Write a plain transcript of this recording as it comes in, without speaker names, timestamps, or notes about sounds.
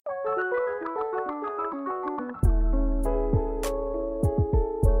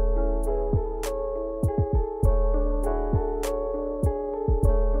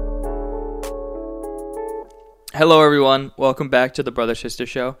Hello, everyone. Welcome back to the Brother Sister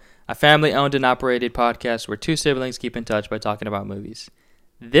Show, a family-owned and operated podcast where two siblings keep in touch by talking about movies.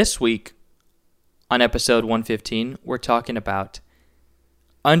 This week, on episode 115, we're talking about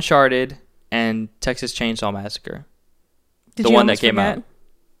Uncharted and Texas Chainsaw Massacre. Did the you one that came forget? out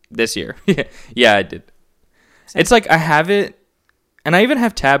this year. Yeah, I did. Same. It's like I have it, and I even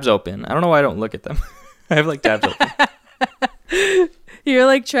have tabs open. I don't know why I don't look at them. I have like tabs open. You're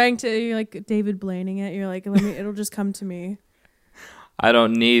like you're like David Blaining it. You're like, it'll just come to me. I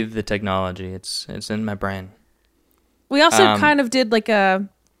don't need the technology. It's in my brain. We also kind of did like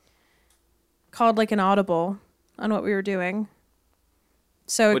called like an audible on what we were doing.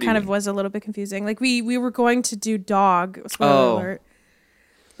 So it kind of was a little bit confusing. Like we were going to do Dog, spoiler alert,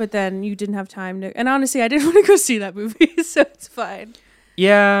 but then you didn't have time to. And honestly, I didn't want to go see that movie, so it's fine.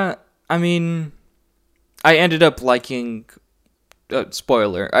 Yeah, I mean, I ended up liking.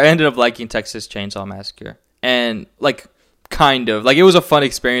 Spoiler, I ended up liking Texas Chainsaw Massacre. And, like, kind of. Like, it was a fun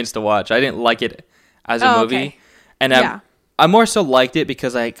experience to watch. I didn't like it as a movie. Okay. And I more so liked it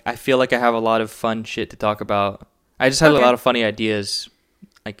because I feel like I have a lot of fun shit to talk about. I just had a lot of funny ideas.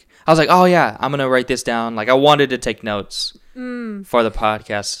 Like, I was like, oh, yeah, I'm going to write this down. Like, I wanted to take notes for the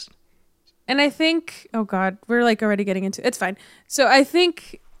podcast. And I think, oh, God, we're, like, already getting into it. It's fine. So I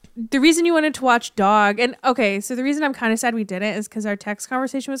think the reason you wanted to watch Dog, and so the reason I'm kind of sad we didn't is because our text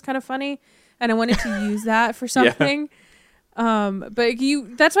conversation was kind of funny, and I wanted to use that for something. But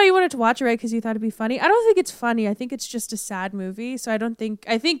that's why you wanted to watch it, right? Because you thought it'd be funny. I don't think it's funny. I think it's just a sad movie. So I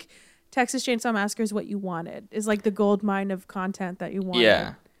think Texas Chainsaw Massacre is what you wanted, is like the gold mine of content that you wanted.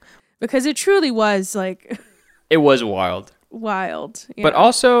 Yeah. Because it truly was like... It was wild. Wild. Yeah. But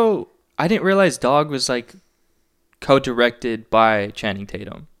also, I didn't realize Dog was like co-directed by Channing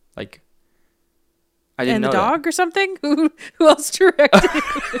Tatum. Like, I didn't know the Dog that. or something? Who else directed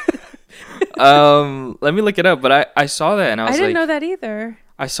it? Let me look it up. But I saw that and I was like, I didn't know that either.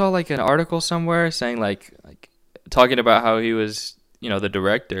 I saw like an article somewhere saying like talking about how he was, the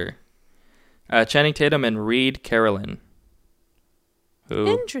director. Channing Tatum and Reed Carolyn.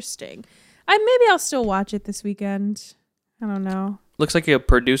 Interesting. Maybe I'll still watch it this weekend. I don't know. Looks like a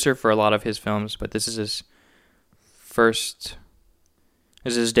producer for a lot of his films, but this is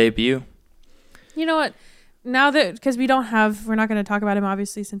his debut. You know what? Now that, because we're not going to talk about him,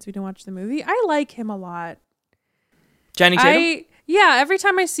 obviously, since we didn't watch the movie. I like him a lot. Channing Tatum? Yeah, every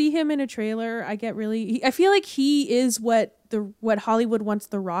time I see him in a trailer, I get really... I feel like he is what Hollywood wants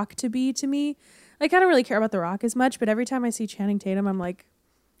The Rock to be to me. Like, I don't really care about The Rock as much, but every time I see Channing Tatum, I'm like,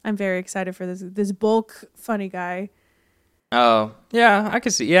 I'm very excited for this bulk funny guy. Oh, yeah, I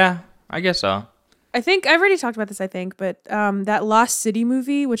can see. Yeah, I guess so. I think I've already talked about this, but that Lost City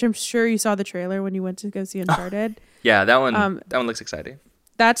movie, which I'm sure you saw the trailer when you went to go see Uncharted. Yeah, that one looks exciting.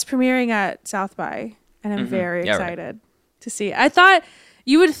 That's premiering at South by, and I'm very excited to see it. I thought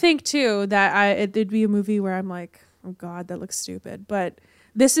you would think too that it'd be a movie where I'm like, oh God, that looks stupid. But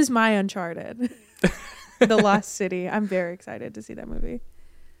this is my Uncharted, The Lost City. I'm very excited to see that movie.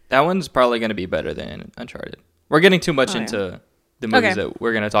 That one's probably going to be better than Uncharted. We're getting too much into the movies that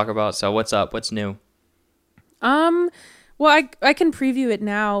we're going to talk about. So what's up? What's new? Well, I can preview it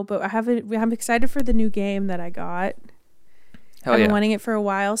now, but I'm excited for the new game that I got. I've been wanting it for a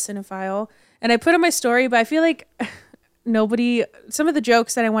while, Cinephile. And I put on my story, but I feel like some of the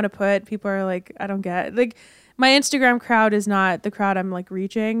jokes that I want to put, people are like, I don't get. Like, my Instagram crowd is not the crowd I'm like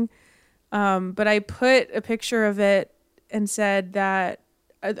reaching. But I put a picture of it and said that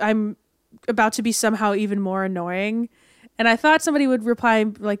I'm about to be somehow even more annoying. And I thought somebody would reply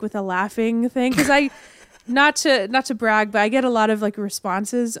like with a laughing thing, because I not to brag, but I get a lot of like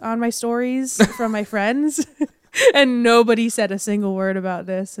responses on my stories from my friends, and nobody said a single word about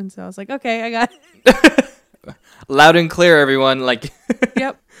this. And so I was like, okay, I got it. Loud and clear, everyone. Like,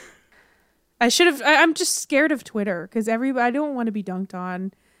 yep. I should have. I'm just scared of Twitter because I don't want to be dunked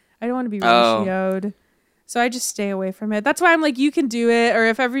on. I don't want to be ratioed. So I just stay away from it. That's why I'm like, you can do it. Or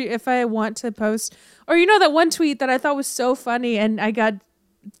if I want to post, or that one tweet that I thought was so funny and I got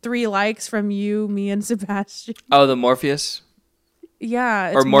 3 likes from you, me, and Sebastian. Oh, the Morpheus? Yeah.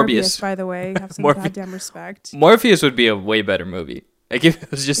 It's or Morbius, by the way. Have some goddamn respect. Morpheus would be a way better movie. Like if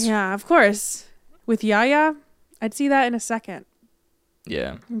it was just... Yeah, of course. With Yaya, I'd see that in a second.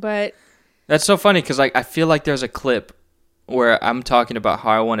 Yeah. But... That's so funny because I feel like there's a clip where I'm talking about how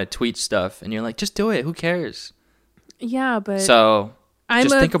I want to tweet stuff, and you're like, just do it. Who cares? Yeah, but so I'm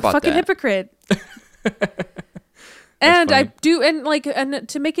just a think about fucking that. hypocrite. And I do, and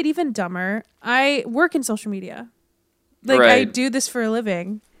to make it even dumber, I work in social media. Like I do this for a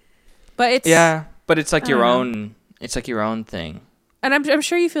living, but it's like your own. It's like your own thing. And I'm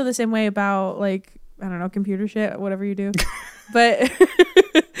sure you feel the same way about like, I don't know, computer shit, whatever you do. But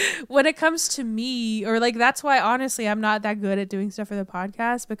when it comes to me, or like, that's why honestly I'm not that good at doing stuff for the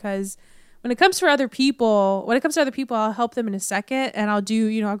podcast, because when it comes to other people, I'll help them in a second and I'll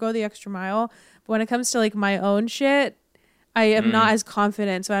do, I'll go the extra mile. But when it comes to like my own shit, I am not as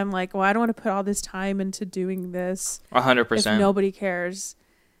confident. So I'm like, well, I don't want to put all this time into doing this 100% if nobody cares.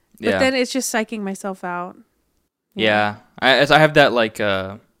 But then it's just psyching myself out. Yeah. I have that like,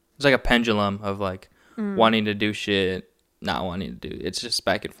 it's like a pendulum of like wanting to do shit, not wanting to do. It's just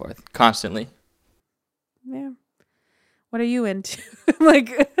back and forth constantly. Yeah. What are you into?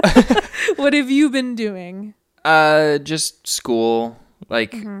 Like, what have you been doing? Just school,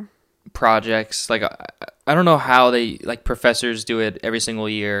 like projects. Like, I don't know how they, like, professors do it every single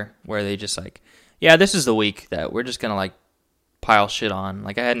year where they just like, yeah, this is the week that we're just going to like pile shit on.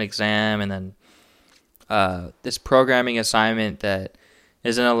 Like, I had an exam and then this programming assignment that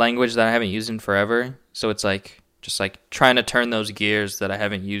is in a language that I haven't used in forever. So it's like, just like trying to turn those gears that I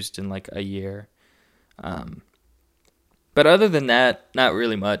haven't used in like a year. But other than that, not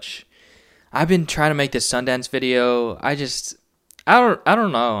really much. I've been trying to make this Sundance video. I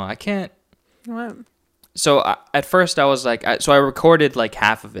don't know. I can't. What? So at first I was like, I recorded like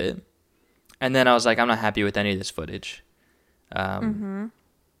half of it. And then I was like, I'm not happy with any of this footage. And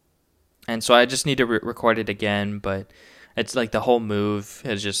so I just need to record it again. But it's like the whole move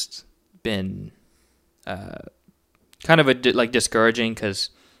has just been kind of like discouraging, because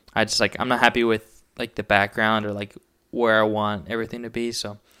I'm not happy with like the background or like where I want everything to be.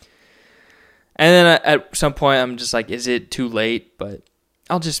 So, and then at some point I'm just like, is it too late? But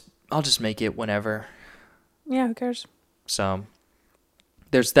I'll just make it whenever. Yeah, who cares? So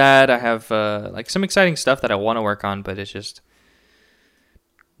there's that. I have like some exciting stuff that I want to work on, but it's just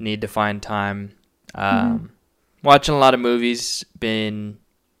need to find time. Watching a lot of movies.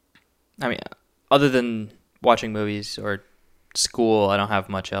 Other than watching movies or school, I don't have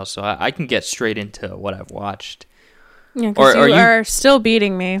much else, so I can get straight into what I've watched. Yeah, because you are still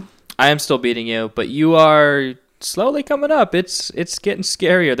beating me. I am still beating you, but you are slowly coming up. It's getting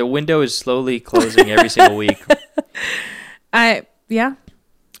scarier. The window is slowly closing every single week. Yeah.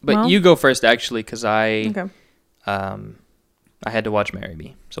 But you go first, actually, because I had to watch Marry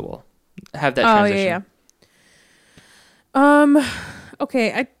Me, so we'll have that transition.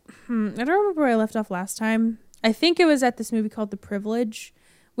 Okay, I don't remember where I left off last time. I think it was at this movie called The Privilege,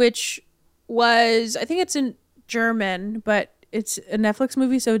 which was, I think it's in German, but it's a Netflix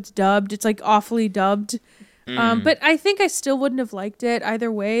movie, so it's dubbed. It's like awfully dubbed. But I think I still wouldn't have liked it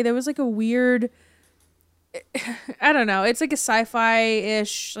either way. There was like a weird, I don't know. It's like a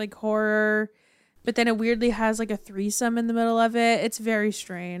sci-fi-ish like horror, but then it weirdly has like a threesome in the middle of it. It's very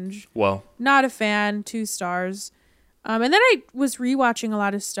strange. Well, not a fan. 2 stars. And then I was rewatching a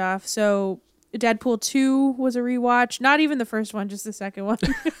lot of stuff. So Deadpool 2 was a rewatch. Not even the first one, just the second one.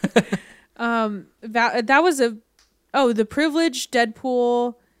 That was The Privilege,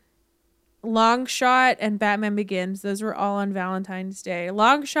 Deadpool, Long Shot, and Batman Begins. Those were all on Valentine's Day.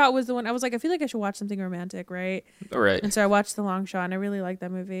 Long Shot was the one I was like, I feel like I should watch something romantic, right? All right. And so I watched The Long Shot, and I really liked that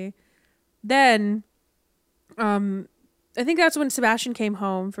movie. Then, I think that's when Sebastian came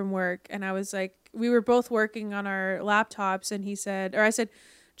home from work, and I was like, we were both working on our laptops, and I said,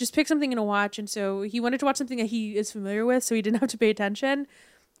 just pick something to watch. And so he wanted to watch something that he is familiar with, so he didn't have to pay attention.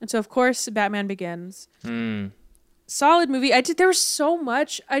 And so, of course, Batman Begins. Solid movie. There was so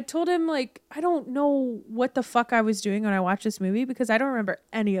much. I told him, like, I don't know what the fuck I was doing when I watched this movie, because I don't remember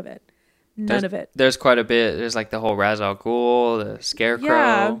any of it. None of it. There's quite a bit. There's like the whole Ra's al Ghul, the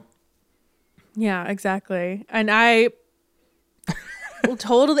Scarecrow. Yeah, exactly. And I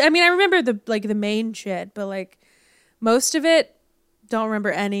totally, I mean, I remember the main shit, but like most of it, don't remember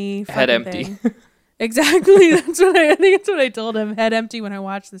any head empty thing. Exactly. I think that's what I told him. Head empty when I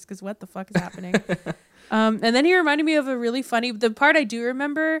watched this, because what the fuck is happening? And then he reminded me of a really funny, the part I do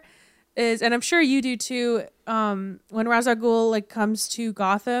remember is, and I'm sure you do too, when Ra's al Ghul like comes to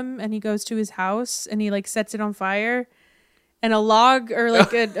Gotham and he goes to his house and he like sets it on fire, and a log or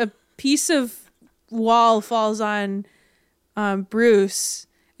like a piece of wall falls on Bruce,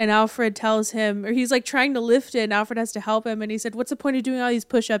 and Alfred tells him, or he's like trying to lift it, and Alfred has to help him, and he said, what's the point of doing all these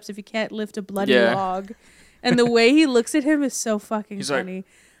push-ups if you can't lift a bloody log? And the way he looks at him is so fucking funny. Like,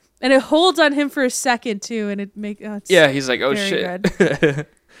 and it holds on him for a second too, and it makes he's like, oh shit.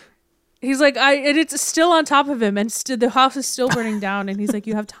 He's like, and it's still on top of him, and the house is still burning down, and he's like,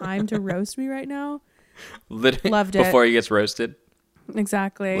 you have time to roast me right now? Literally, Loved it. before he gets roasted.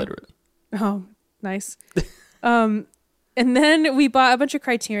 Exactly. Literally. Oh, nice. And then we bought a bunch of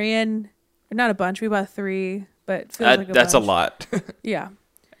Criterion. Not a bunch. We bought 3, but it feels like a that's bunch. a lot. Yeah.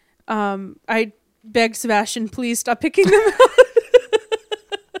 I begged Sebastian, please stop picking them out.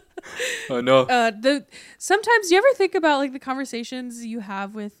 Oh no. Sometimes you ever think about like the conversations you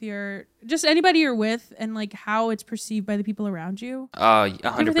have with just anybody you're with and like how it's perceived by the people around you? 100%. You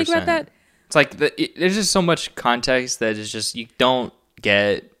ever think about that? It's like there's just so much context that is just you don't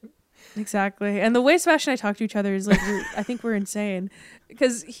get. Exactly. And the way Sebastian and I talk to each other is like I think we're insane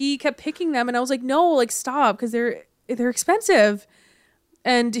because he kept picking them and I was like, no, like stop, because they're expensive.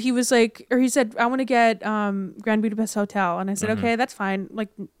 And he was like, or he said, I want to get Grand Budapest Hotel, and I said, okay, that's fine. Like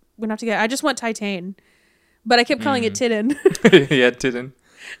we don't have to get. I just want Titan, but I kept calling it Tidden. Yeah, Tidden.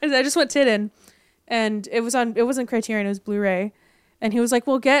 I just want Tidden, and it wasn't Criterion, it was Blu-ray. And he was like,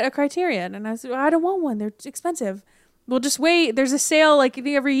 well, get a Criterion. And I said, well, I don't want one, they're expensive. We'll just wait, there's a sale like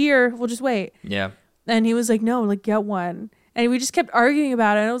every year, we'll just wait. Yeah. And he was like, no, like get one. And we just kept arguing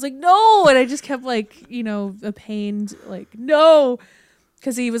about it, and I was like, no. And I just kept like, a pained like, no,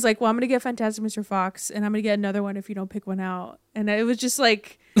 because he was like, well, I'm gonna get Fantastic Mr. Fox, and I'm gonna get another one if you don't pick one out. And it was just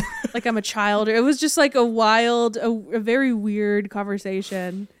like like I'm a child. It was just like a very weird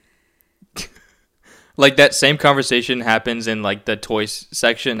conversation. Like that same conversation happens in like the toys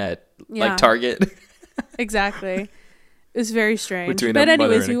section at like Target. Exactly. It was very strange. Between but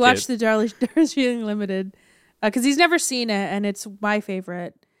anyways, we watched kid. the Darjeeling Limited because he's never seen it, and it's my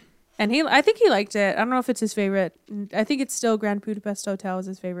favorite. And I think he liked it. I don't know if it's his favorite. I think it's still Grand Budapest Hotel is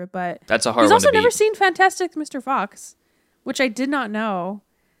his favorite, but that's a hard one. He's also to never beat. seen Fantastic Mr. Fox, which I did not know.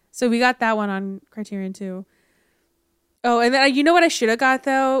 So we got that one on Criterion too. Oh, and then you know what I should have got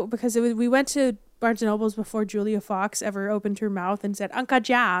though, because we went to Barnes and Noble's before Julia Fox ever opened her mouth and said "Uncle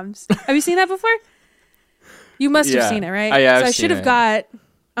Jams." Have you seen that before? You must have seen it, right? Yeah, so I should have got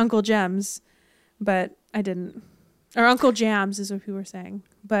Uncle Gems, but I didn't. Or Uncle Jams is what people were saying,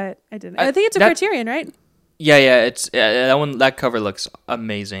 but I didn't. I think it's a Criterion, right? Yeah. It's that one. That cover looks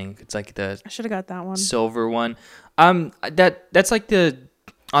amazing. It's like I should have got that one. Silver one. That's like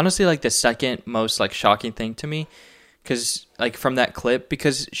honestly like the second most like shocking thing to me, because like from that clip,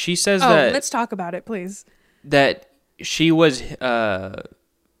 because she says that. Let's talk about it, please. That she was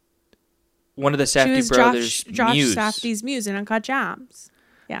one of the Safdie brothers' Josh muse. Safdie's muse in Uncut Gems.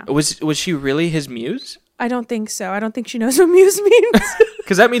 Yeah. Was she really his muse? I don't think so. I don't think she knows what muse means.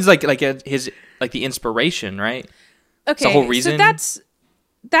 Because that means like his like the inspiration, right? Okay, the whole reason. So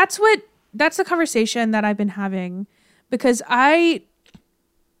that's the conversation that I've been having, because I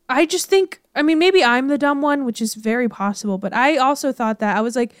just think, I mean, maybe I'm the dumb one, which is very possible, but I also thought that I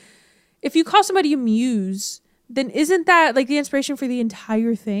was like, if you call somebody a muse, then isn't that like the inspiration for the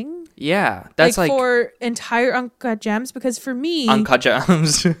entire thing? Yeah, that's like for entire Uncut Gems. Because for me, Uncut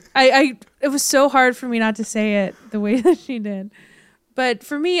Gems, it was so hard for me not to say it the way that she did. But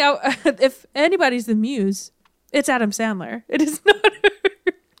for me, if anybody's the muse, it's Adam Sandler. It is not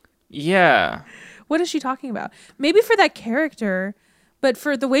her. Yeah. What is she talking about? Maybe for that character, but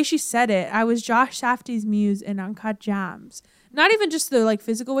for the way she said it, I was Josh Safdie's muse in Uncut Gems. Not even just the like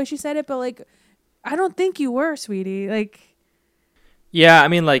physical way she said it, but like, I don't think you were, sweetie. Like, yeah, I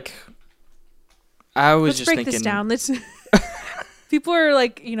mean, like, I was just thinking. Let's break this down. People are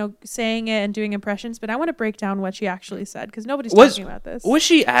like, saying it and doing impressions, but I want to break down what she actually said, because nobody's talking about this. Was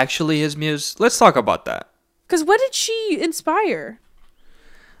she actually his muse? Let's talk about that. Because what did she inspire?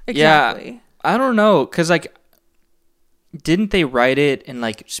 Exactly. Yeah, I don't know, because like, didn't they write it and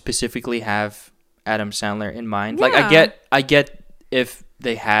like specifically have Adam Sandler in mind? Yeah. Like, I get if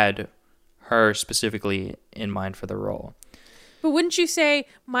they had her specifically in mind for the role. But wouldn't you say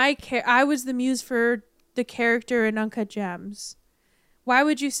I was the muse for the character in Uncut Gems? Why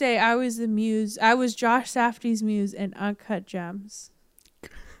would you say I was the muse? I was Josh Safdie's muse in Uncut Gems.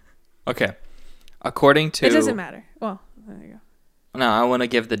 Okay. According to... It doesn't matter. Well, there you go. No, I want to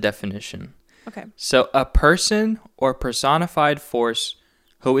give the definition. Okay. So, a person or personified force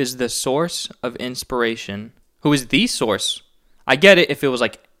who is the source of inspiration, who is the source. I get it if it was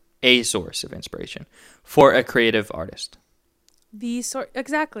like a source of inspiration for a creative artist.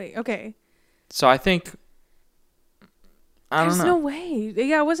 Exactly. Okay. So I think I don't know. There's no way.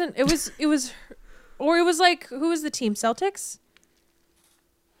 Yeah, it wasn't. It was, or it was like, who was the team? Celtics.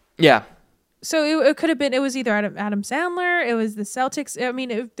 Yeah. So it could have been. It was either Adam Sandler. It was the Celtics. I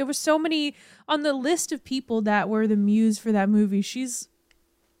mean, there were so many on the list of people that were the muse for that movie. She's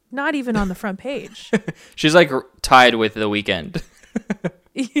not even on the front page. She's like tied with The Weeknd.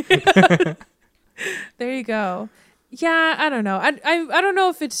 There you go. Yeah, I don't know. I don't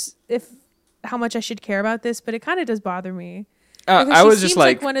know if how much I should care about this, but it kind of does bother me. I was just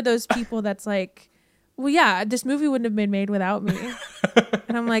like one of those people that's like, well, yeah, this movie wouldn't have been made without me.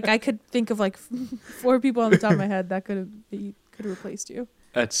 And I'm like, I could think of like 4 people on the top of my head that could have replaced you.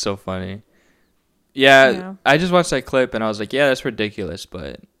 That's so funny. Yeah, I just watched that clip and I was like, yeah, that's ridiculous,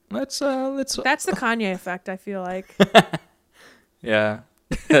 but let's. That's the Kanye effect, I feel like. Yeah,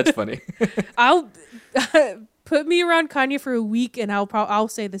 that's funny. I'll put me around Kanye for a week and I'll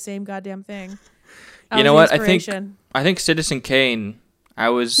say the same goddamn thing. You know what? I think Citizen Kane. I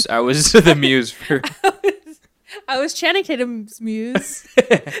was the muse for. I was Channing Tatum's muse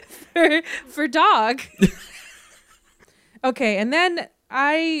for Dog. Okay, and then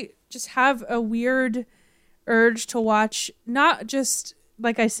I just have a weird urge to watch not just,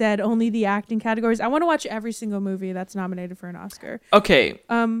 like I said, only the acting categories. I want to watch every single movie that's nominated for an Oscar. Okay.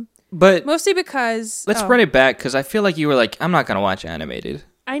 But mostly because let's run it back because I feel like you were like, I'm not gonna watch animated.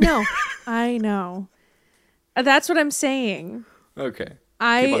 I know. That's what I'm saying. Okay.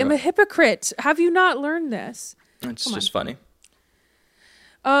 I am a hypocrite. Have you not learned this? It's just funny.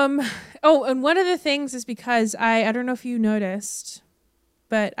 And one of the things is because I don't know if you noticed,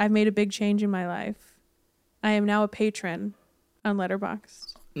 but I've made a big change in my life. I am now a patron on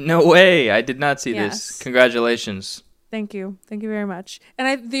Letterboxd. No way! I did not see this. Congratulations. Thank you very much.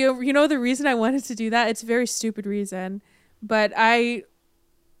 And the reason I wanted to do that, it's a very stupid reason, but I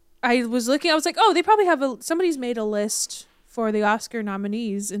was looking. I was like, oh, they probably have somebody's made a list for the Oscar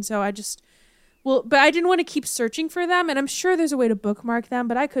nominees, and so but I didn't want to keep searching for them, and I'm sure there's a way to bookmark them,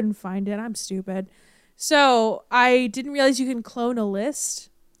 but I couldn't find it. I'm stupid. So I didn't realize you can clone a list,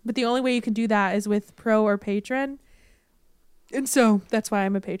 but the only way you can do that is with Pro or Patron. And so that's why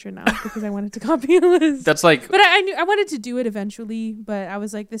I'm a patron now, because I wanted to copy a list. That's like... But I knew I wanted to do it eventually, but I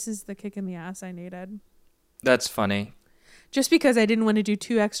was like, this is the kick in the ass I needed. That's funny. Just because I didn't want to do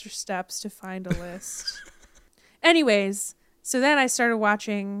 2 extra steps to find a list. Anyways, so then I started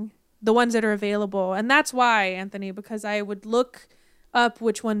watching the ones that are available. And that's why, Anthony, because I would look up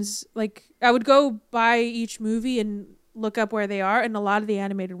which ones, like, I would go by each movie and look up where they are, and a lot of the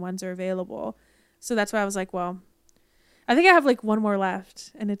animated ones are available. So that's why I was like, well, I think I have like one more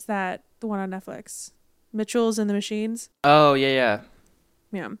left, and it's the one on Netflix, Mitchells and the Machines. Oh, yeah.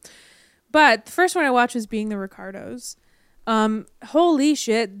 But the first one I watched was Being the Ricardos. Holy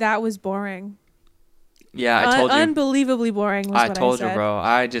shit, that was boring. Yeah, I told you. Unbelievably boring was what I said. I told you, bro.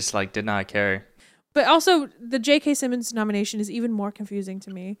 I just like did not care. But also, the J.K. Simmons nomination is even more confusing to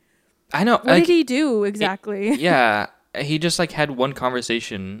me. I know. What did he do exactly? He just like had one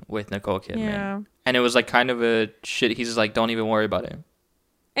conversation with Nicole Kidman. Yeah. And it was like kind of a shit. He's just like, don't even worry about it.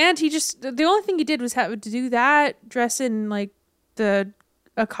 And the only thing he did was have to do that, dress in like a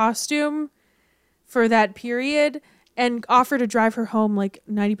costume for that period, and offer to drive her home like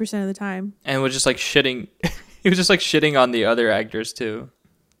 90% of the time. And was just like shitting. He was just like shitting on the other actors too.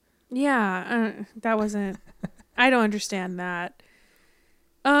 Yeah, that wasn't. I don't understand that.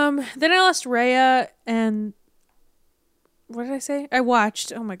 Then I lost Raya and what did I say? I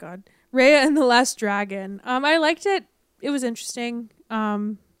watched. Oh my god, Raya and the Last Dragon. I liked it. It was interesting.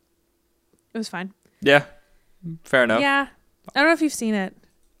 It was fine. Yeah, fair enough. Yeah, I don't know if you've seen it.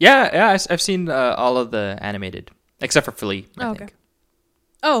 Yeah, I've seen all of the animated except for Flea. I think.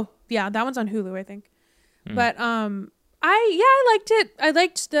 Oh yeah, that one's on Hulu, I think. But I liked it. I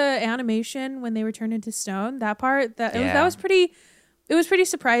liked the animation when they were turned into stone. That part that was pretty. It was pretty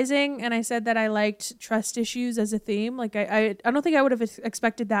surprising, and I said that I liked trust issues as a theme. Like I don't think I would have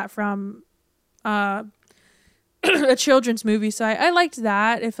expected that from a children's movie. So I liked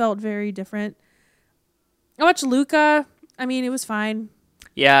that. It felt very different. I watched Luca. I mean, it was fine.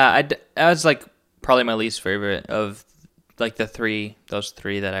 Yeah, that was like probably my least favorite of like those three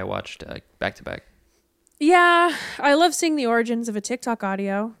that I watched back to back. Yeah, I love seeing the origins of a TikTok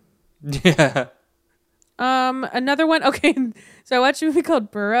audio. Yeah. Another one. Okay, so I watched a movie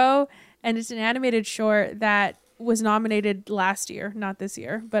called Burrow, and it's an animated short that was nominated last year, not this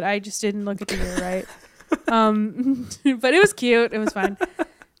year. But I just didn't look at the year right. But it was cute. It was fun.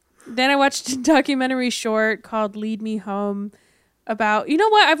 Then I watched a documentary short called "Lead Me Home." About, you know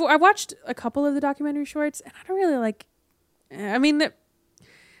what? I watched a couple of the documentary shorts, and I don't really like. I mean,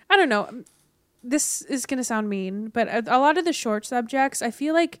 I don't know. This is gonna sound mean, but a lot of the short subjects, I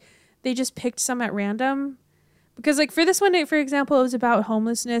feel like they just picked some at random, because like for this one, for example, it was about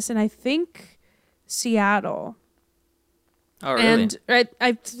homelessness, and I think Seattle. Oh, really? And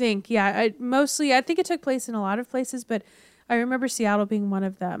I think, yeah, I think it took place in a lot of places, but I remember Seattle being one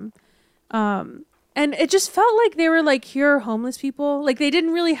of them. And it just felt like they were like, here are homeless people. Like they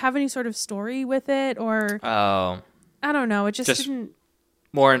didn't really have any sort of story with it, or I don't know. It just didn't.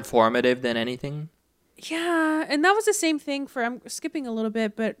 more informative than anything. Yeah, and that was the same thing for, I'm skipping a little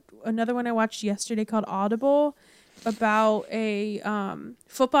bit, but another one I watched yesterday called Audible, about a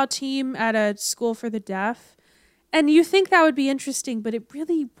football team at a school for the deaf. And you think that would be interesting, but it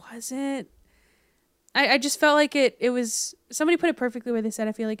really wasn't. I just felt like it was, somebody put it perfectly where they said,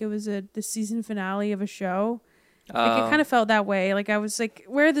 I feel like it was the season finale of a show. Like it kind of felt that way. Like I was like,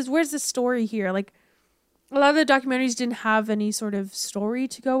 where's the story here? Like a lot of the documentaries didn't have any sort of story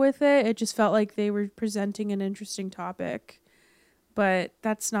to go with it. It just felt like they were presenting an interesting topic, but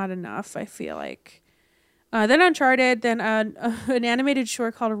that's not enough, I feel like. Then Uncharted, then an animated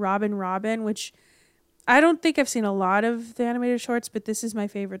short called Robin Robin, which I don't think I've seen a lot of the animated shorts, but this is my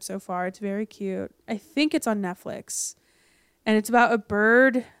favorite so far. It's very cute. I think it's on Netflix. And it's about a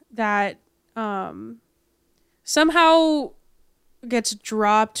bird that somehow gets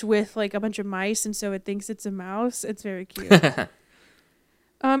dropped with like a bunch of mice, and so it thinks it's a mouse. It's very cute. And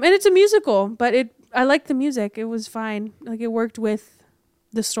it's a musical, but I liked the music. It was fine. Like it worked with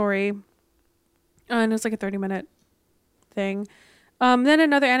the story. And it's like a 30-minute thing. Then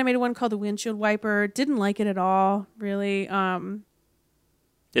another animated one called The Windshield Wiper. Didn't like it at all, really.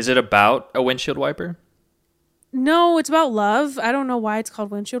 Is it about a windshield wiper? No, it's about love. I don't know why it's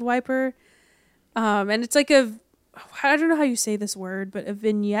called Windshield Wiper. And it's like I don't know how you say this word, but a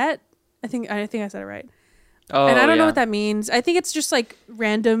vignette. I think I said it right. Oh, and I don't know what that means. I think it's just like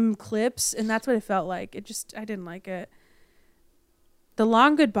random clips, and that's what it felt like. I didn't like it. The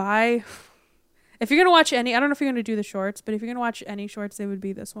Long Goodbye. If you're going to watch any, I don't know if you're going to do the shorts, but if you're going to watch any shorts, it would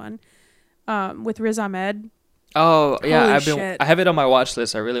be this one with Riz Ahmed. Oh, yeah. I have it on my watch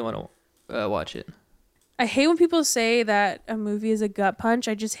list. I really want to watch it. I hate when people say that a movie is a gut punch.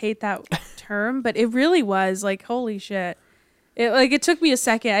 I just hate that term, but it really was like, holy shit. It took me a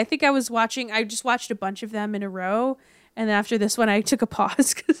second. I think I just watched a bunch of them in a row. And then after this one, I took a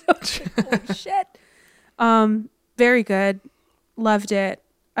pause because I was like, holy shit. Very good. Loved it.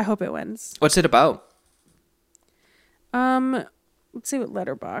 I hope it wins. What's it about? Let's see what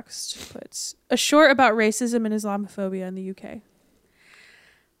Letterboxd puts. A short about racism and Islamophobia in the UK.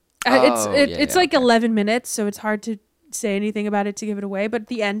 It's like 11 minutes, so it's hard to say anything about it to give it away. But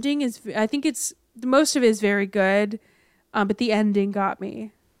the ending is, I think most of it is very good. But the ending got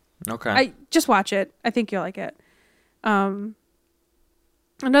me. Okay. Just watch it. I think you'll like it. Another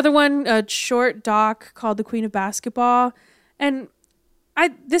one, a short doc called The Queen of Basketball. And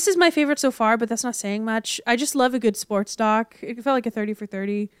this is my favorite so far, but that's not saying much. I just love a good sports doc. It felt like a 30 for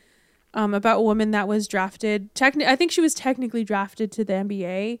 30 about a woman that was drafted. I think she was technically drafted to the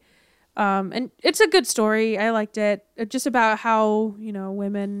NBA. And it's a good story. I liked it. It's just about how,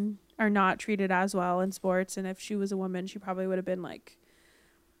 women are not treated as well in sports. And if she was a woman, she probably would have been like,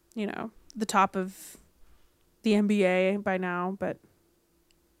 the top of the NBA by now. But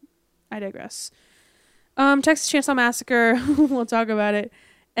I digress. Texas Chainsaw Massacre. We'll talk about it.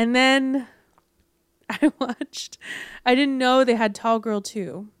 And then I didn't know they had Tall Girl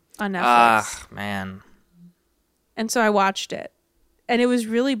 2 on Netflix. Ah, man. And so I watched it. And it was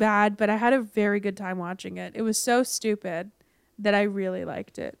really bad, but I had a very good time watching it. It was so stupid that I really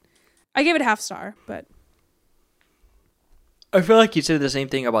liked it. I gave it a half star, but I feel like you said the same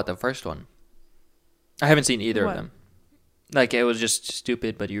thing about the first one. I haven't seen either of them. Like, it was just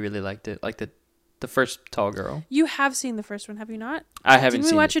stupid, but you really liked it. Like the first Tall Girl. You have seen the first one, have you not? I haven't seen it.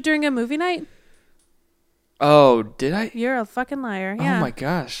 Didn't we watch it during a movie night? Oh, did I? You're a fucking liar. Yeah. Oh my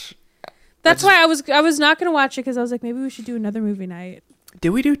gosh. That's why I was not going to watch it, because I was like, maybe we should do another movie night.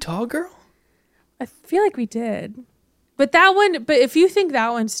 Did we do Tall Girl? I feel like we did. But if you think that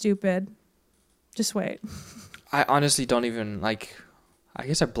one's stupid, just wait. I honestly don't even I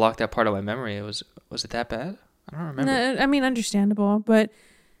guess I blocked that part of my memory. Was it that bad? I don't remember. No, I mean, understandable, but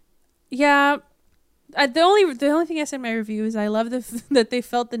yeah. The only thing I said in my review is I love that they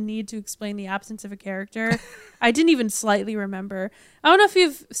felt the need to explain the absence of a character. I didn't even slightly remember. I don't know if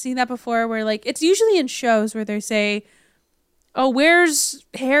you've seen that before, where like it's usually in shows where they say, "Oh, where's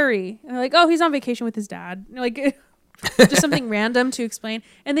Harry?" And they're like, "Oh, he's on vacation with his dad." Like just something random to explain.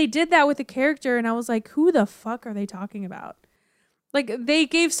 And they did that with a character, and I was like, "Who the fuck are they talking about?" Like they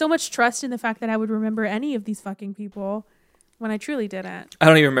gave so much trust in the fact that I would remember any of these fucking people when I truly didn't. I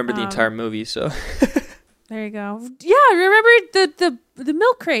don't even remember the entire movie, so. There you go. Yeah, remember the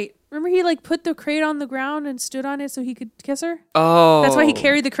milk crate? Remember he like put the crate on the ground and stood on it so he could kiss her? Oh. That's why he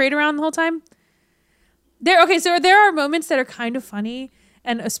carried the crate around the whole time? So there are moments that are kind of funny,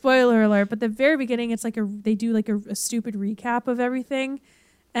 and a spoiler alert, but the very beginning it's like they do like a stupid recap of everything,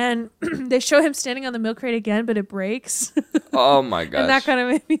 and they show him standing on the milk crate again, but it breaks. Oh my gosh. And that kind of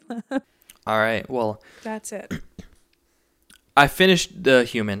made me laugh. All right, well. That's it. I finished The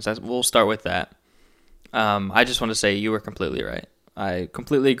Humans. We'll start with that. I just want to say you were completely right. I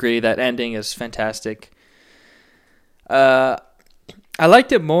completely agree. That ending is fantastic. I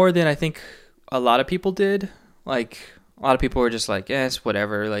liked it more than I think a lot of people did. Like, a lot of people were just like, yeah, it's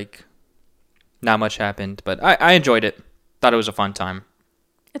whatever. Like, not much happened. But I enjoyed it. Thought it was a fun time.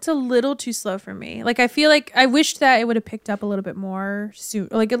 It's a little too slow for me. Like, I feel like I wished that it would have picked up a little bit more soon,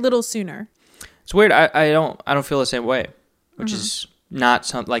 like a little sooner. It's weird. I don't feel the same way, which is not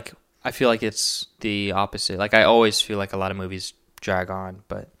something like, I feel like it's the opposite. Like, I always feel like a lot of movies drag on,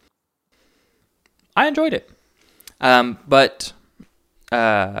 but I enjoyed it. But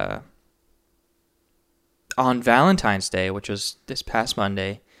on Valentine's Day, which was this past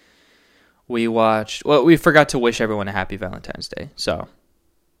Monday, we forgot to wish everyone a happy Valentine's Day. So,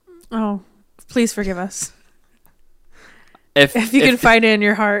 oh, please forgive us. If you can find it in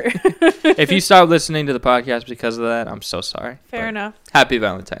your heart. If you stop listening to the podcast because of that, I'm so sorry. Fair enough. Happy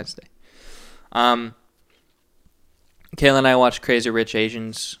Valentine's Day. Kayla and I watched Crazy Rich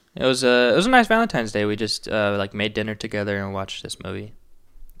Asians. It was a nice Valentine's Day. We just made dinner together and watched this movie.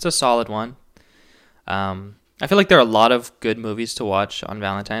 It's a solid one. I feel like there are a lot of good movies to watch on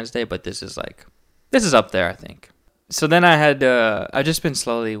Valentine's Day, but this is up there, I think. So then I've just been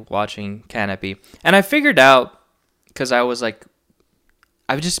slowly watching Canopy, and I figured out, because I was like,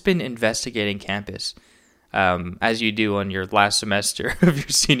 I've just been investigating campus, as you do on your last semester of your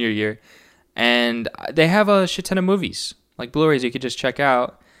senior year, and they have a shit ton of movies, like Blu-rays you could just check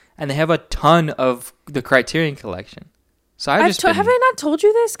out, and they have a ton of the Criterion Collection. So have I not told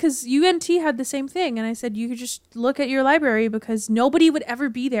you this? Because UNT had the same thing, and I said you could just look at your library because nobody would ever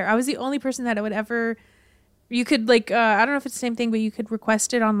be there. I was the only person that would ever. You could I don't know if it's the same thing, but you could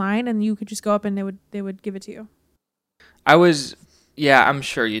request it online, and you could just go up and they would give it to you. I'm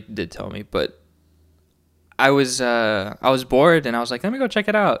sure you did tell me, but I was bored, and I was like, let me go check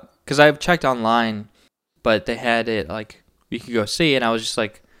it out, because I've checked online, but they had it like you could go see, and I was just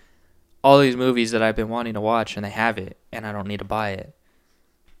like, all these movies that I've been wanting to watch, and they have it, and I don't need to buy it.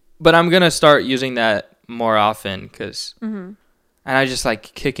 But I'm going to start using that more often, because... Mm-hmm. And I just like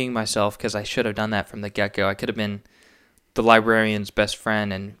kicking myself because I should have done that from the get-go. I could have been the librarian's best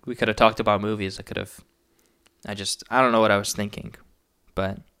friend, and we could have talked about movies. I don't know what I was thinking.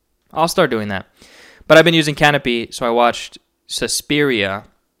 But I'll start doing that. But I've been using Canopy, so I watched Suspiria,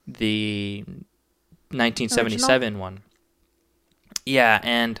 the 1977 original one. Yeah,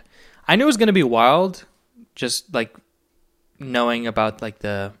 and I knew it was going to be wild, just like knowing about like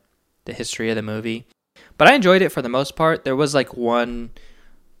the history of the movie. But I enjoyed it for the most part. There was like one,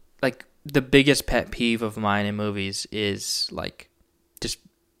 like the biggest pet peeve of mine in movies is like just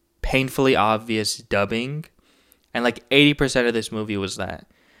painfully obvious dubbing. And like 80% of this movie was that.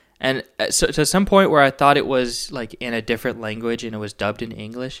 And so to some point where I thought it was like in a different language and it was dubbed in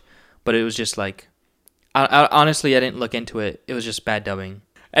English, but it was just like, honestly, I didn't look into it. It was just bad dubbing.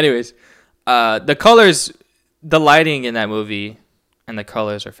 Anyways, the colors, the lighting in that movie and the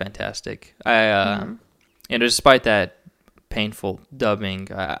colors are fantastic. And despite that painful dubbing,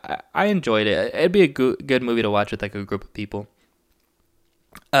 I enjoyed it. It'd be a good movie to watch with like a group of people.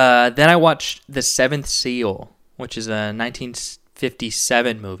 Then I watched The Seventh Seal, which is a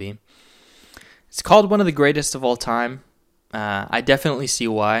 1957 movie. It's called one of the greatest of all time. I definitely see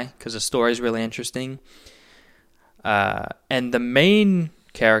why, because the story is really interesting. And the main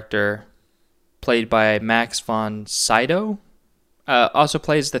character, played by Max von Sydow, also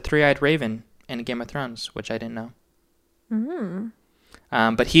plays the Three-Eyed Raven in Game of Thrones, which I didn't know.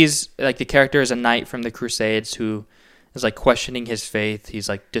 Mm-hmm. But he's like, the character is a knight from the Crusades who is like questioning his faith. He's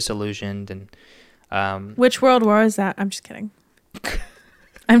like disillusioned, and which World War is that? I'm just kidding.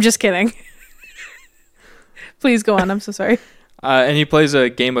 I'm just kidding. Please go on. I'm so sorry. And he plays a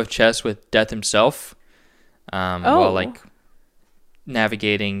game of chess with Death himself, while like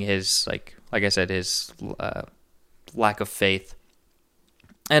navigating his like I said, his lack of faith.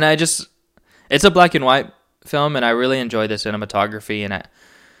 And it's a black and white film, and I really enjoy the cinematography, and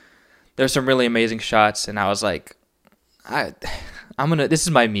there's some really amazing shots, and I was like, this is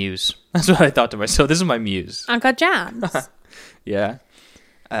my muse. That's what I thought to myself. This is my muse. Uncle John's. Yeah.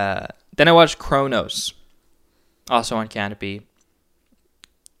 Then I watched Kronos, also on Canopy.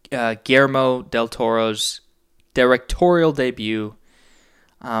 Guillermo del Toro's directorial debut.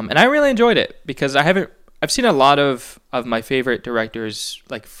 And I really enjoyed it because I've seen a lot of my favorite directors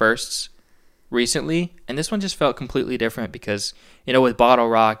like firsts recently, and this one just felt completely different because, with Bottle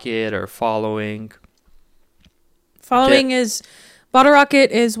Rocket or Following is Bottle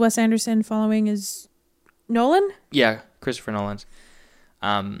Rocket is Wes Anderson, Following is Nolan? Yeah, Christopher Nolan's.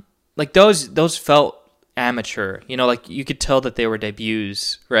 Like those felt amateur. You know, like you could tell that they were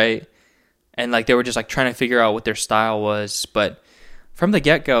debuts, right? And like they were just like trying to figure out what their style was. But from the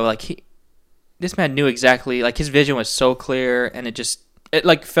get-go, like this man knew exactly, like his vision was so clear, and it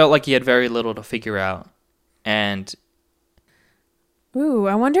like felt like he had very little to figure out. And ooh,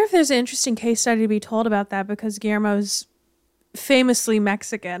 I wonder if there's an interesting case study to be told about that, because Guillermo's famously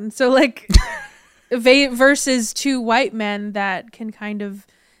Mexican. So like versus two white men that can kind of,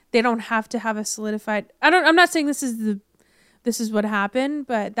 they don't have to have a solidified, I'm not saying this is what happened,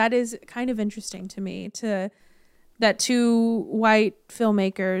 but that is kind of interesting to me, that two white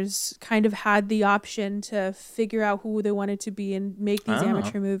filmmakers kind of had the option to figure out who they wanted to be and make these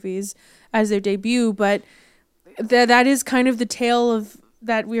amateur movies as their debut. But that is kind of the tale of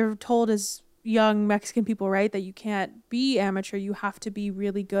that we're told as young Mexican people, right? That you can't be amateur. You have to be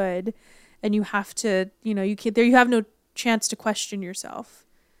really good, and you have to, you know, you have no chance to question yourself.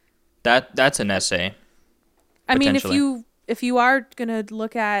 That's an essay. I mean, if you are gonna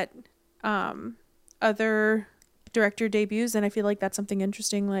look at other director debuts, then I feel like that's something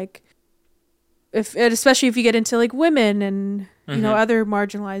interesting. Like especially if you get into like women and you know, other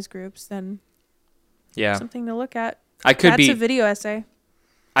marginalized groups, then something to look at. That's a video essay.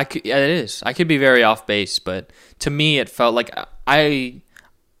 It is. I could be very off base, but to me, it felt like I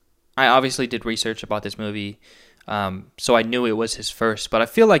obviously did research about this movie, so I knew it was his first. But I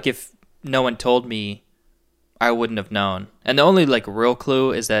feel like if no one told me, I wouldn't have known. And the only like real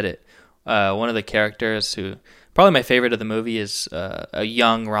clue is that one of the characters, who probably my favorite of the movie, is a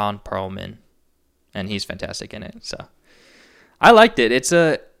young Ron Perlman, and he's fantastic in it. So I liked it. It's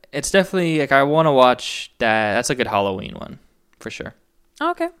definitely like, I want to watch that. That's a good Halloween one for sure.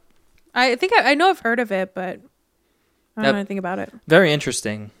 Okay. I think I know I've heard of it, but I don't know anything about it. Very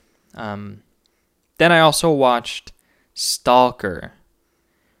interesting. Then I also watched Stalker,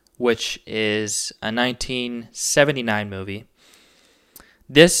 which is a 1979 movie.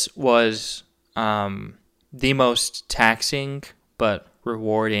 This was the most taxing but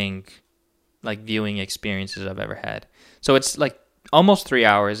rewarding like viewing experiences I've ever had. So it's like almost 3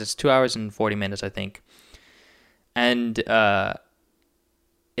 hours. It's 2 hours and 40 minutes, I think. And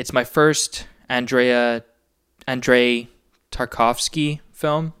it's my first Andrei Tarkovsky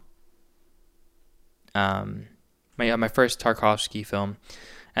film. My first Tarkovsky film,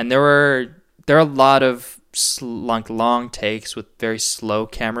 and there are a lot of like long takes with very slow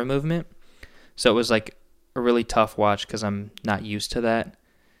camera movement. So it was like a really tough watch because I'm not used to that.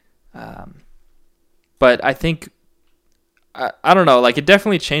 But I think I don't know, like it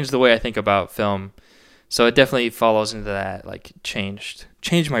definitely changed the way I think about film. So it definitely follows into that, like changed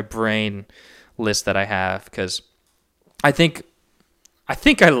my brain list that I have, because I think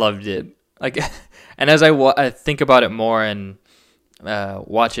I loved it. Like, and as I think about it more and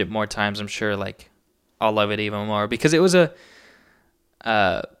watch it more times, I'm sure like I'll love it even more, because it was it's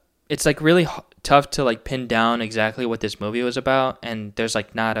like really tough to like pin down exactly what this movie was about, and there's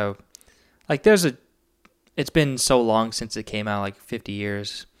like not a like there's a it's been so long since it came out, like 50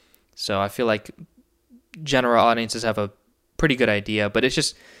 years. So I feel like general audiences have a pretty good idea, but it's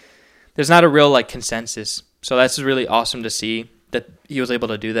just there's not a real like consensus. So that's really awesome to see that he was able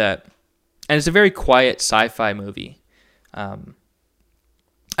to do that. And it's a very quiet sci-fi movie. I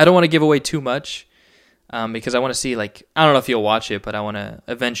don't want to give away too much because I want to see, like, I don't know if you'll watch it, but I want to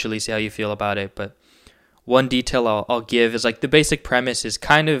eventually see how you feel about it. But one detail I'll give is like the basic premise is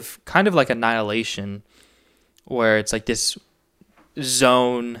kind of like Annihilation, where it's like this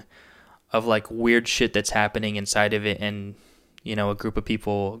zone of like weird shit that's happening inside of it, and you know, a group of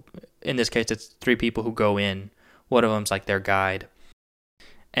people, in this case it's 3 people who go in. One of them's like their guide.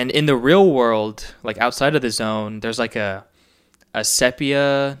 And in the real world, like outside of the zone, there's like a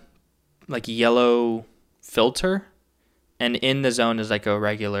sepia, like yellow filter, and in the zone is like a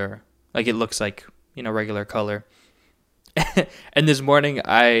regular, like it looks like, you know, regular color. And this morning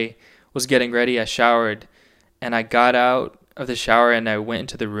I was getting ready, I showered, and I got out of the shower and I went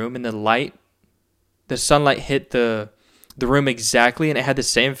into the room, and the sunlight hit the room exactly, and it had the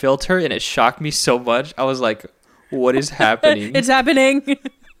same filter, and it shocked me so much. I was like, what is happening? It's happening.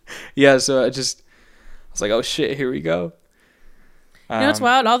 Yeah, so I was like, oh shit, here we go. You know, it's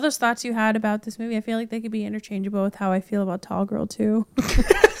wild. All those thoughts you had about this movie, I feel like they could be interchangeable with how I feel about Tall Girl 2.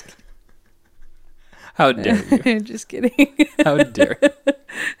 How dare you? Just kidding. How dare you?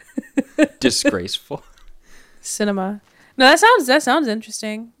 Disgraceful. Cinema. No, that sounds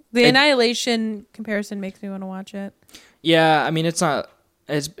interesting. The Annihilation comparison makes me want to watch it. Yeah, I mean, it's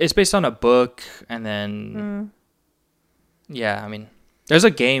based on a book, and then yeah, I mean, there's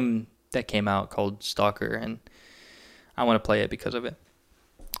a game that came out called Stalker, and I want to play it because of it.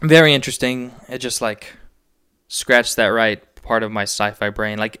 Very interesting. It just like scratched that right part of my sci-fi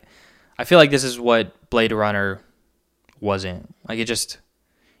brain. Like, I feel like this is what Blade Runner wasn't. Like, it just,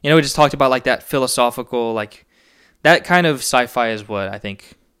 we just talked about like that philosophical, like that kind of sci-fi is what I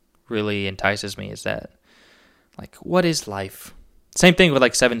think really entices me, is that, like, what is life? Same thing with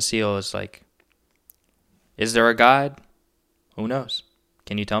like Seven Seals. Like, is there a God? Who knows?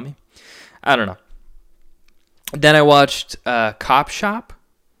 Can you tell me? I don't know. Then I watched Cop Shop,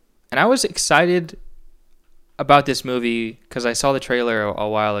 and I was excited about this movie because I saw the trailer a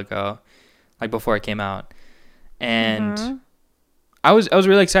while ago, like before it came out, and I was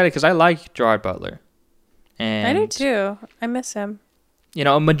really excited because I like Gerard Butler. And I do too. I miss him.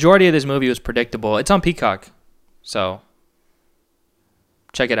 A majority of this movie was predictable. It's on Peacock, so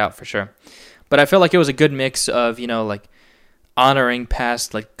check it out for sure. But I felt like it was a good mix of, like honoring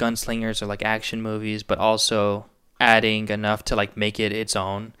past like gunslingers or like action movies, but also adding enough to like make it its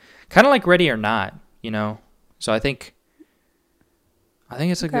own. Kind of like Ready or Not, So I think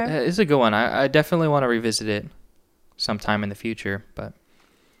it's it's a good one. I definitely want to revisit it sometime in the future, but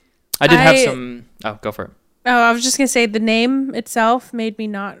I did have some. Oh, go for it. Oh, I was just gonna say the name itself made me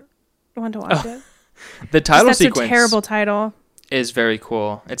not want to watch it. The title sequence. That's a terrible title. Is very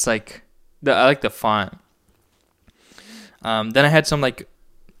cool. It's like I like the font. Then I had some like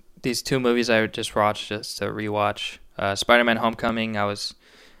these two movies I just watched just to rewatch. Spider-Man: Homecoming. I was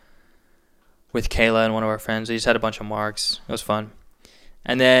with Kayla and one of our friends. We just had a bunch of marks. It was fun.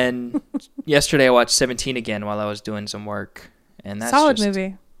 And then yesterday I watched 17 again while I was doing some work, and that's solid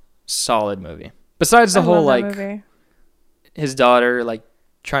movie. Solid movie. Besides the whole like movie. His daughter like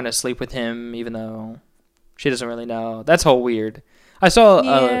trying to sleep with him even though she doesn't really know. That's all weird. I saw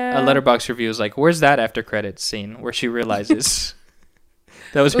a Letterboxd review. It was like, where's that after credits scene where she realizes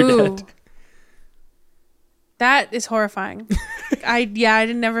that was her dad? That is horrifying. I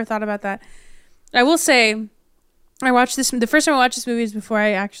never thought about that. I will say, I watched this. The first time I watched this movie is before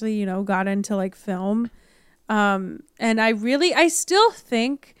I actually, got into like film. And I still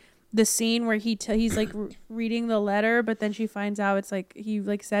think the scene where he's like reading the letter, but then she finds out it's like he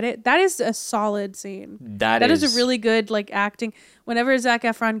like said it. That is a solid scene. That is a really good like acting. Whenever Zac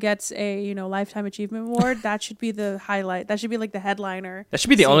Efron gets a Lifetime Achievement Award, that should be the highlight. That should be like the headliner. That should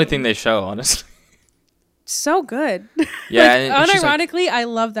be the only thing they show, honestly. So good. Yeah, like, unironically, I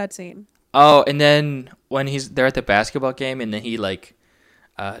love that scene. Oh, and then when they're at the basketball game, and then he like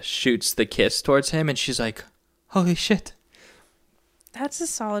shoots the kiss towards him, and she's like, "Holy shit!" That's a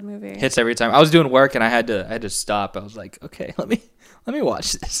solid movie. Hits every time. I was doing work and I had to stop. I was like, okay, let me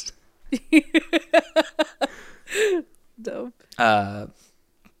watch this. Dope. But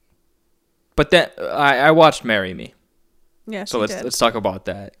then I watched Marry Me. Yeah. So let's talk about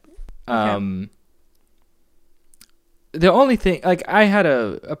that. Okay. The only thing, like, I had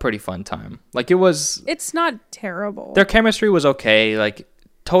a pretty fun time. Like, it's not terrible. Their chemistry was okay. Like,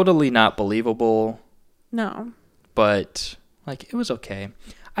 totally not believable. No. But like, it was okay.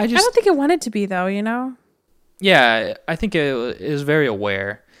 I don't think it wanted to be, though, Yeah, I think it was very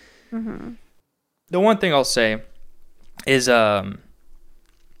aware. Mm-hmm. The one thing I'll say is, like,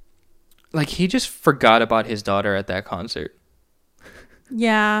 he just forgot about his daughter at that concert.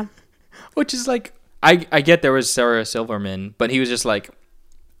 Yeah. Which is, like, I get there was Sarah Silverman, but he was just like,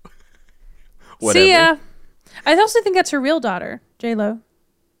 whatever. See ya. I also think that's her real daughter, J-Lo.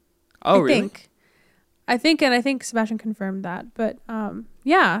 Oh, really? I think Sebastian confirmed that, but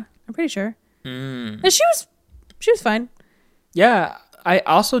yeah, I'm pretty sure. And she was fine. Yeah, I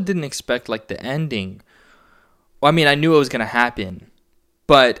also didn't expect like the ending. Well, I mean, I knew it was gonna happen,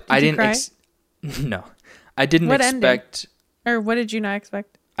 but I didn't. No, I didn't what expect. Ending? Or what did you not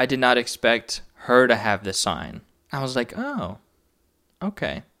expect? I did not expect her to have the sign. I was like, oh,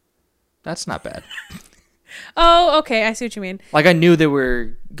 okay, that's not bad. Oh, okay. I see what you mean. Like, I knew they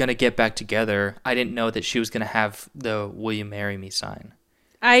were going to get back together. I didn't know that she was going to have the "Will you marry me" sign.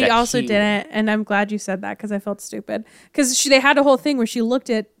 I also didn't, and I'm glad you said that because I felt stupid. Because they had a whole thing where she looked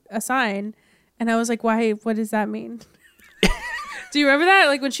at a sign, and I was like, why? What does that mean? Do you remember that?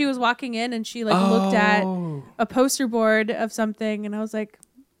 Like, when she was walking in and she, like, looked at a poster board of something, and I was like,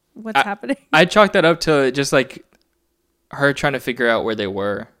 what's happening? I chalked that up to just, like, her trying to figure out where they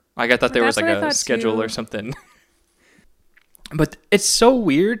were. Like, I thought there was like a schedule or something. But it's so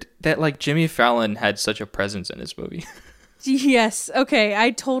weird that like Jimmy Fallon had such a presence in this movie. Yes. Okay.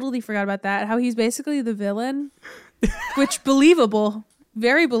 I totally forgot about that. How he's basically the villain, which believable,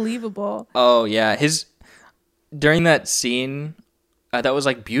 very believable. Oh yeah. During that scene, that was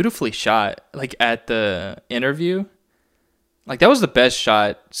like beautifully shot. Like at the interview, like that was the best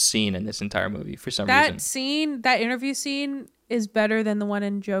shot scene in this entire movie for some reason. That interview scene is better than the one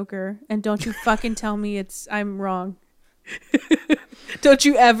in Joker, and don't you fucking tell me I'm wrong. Don't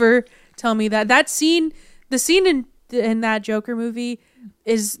you ever tell me that. The scene in that Joker movie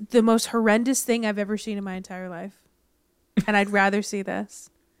is the most horrendous thing I've ever seen in my entire life. And I'd rather see this.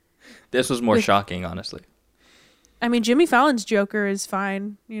 This was more shocking, honestly. I mean, Jimmy Fallon's Joker is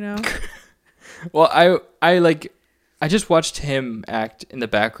fine, Well, I just watched him act in the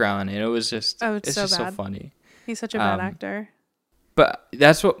background, and it was just so funny. He's such a bad actor. But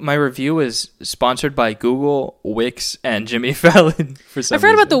that's what my review is sponsored by Google, Wix, and Jimmy Fallon for some reason. I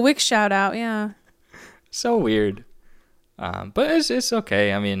forgot about the Wix shout out, yeah. So weird. But it's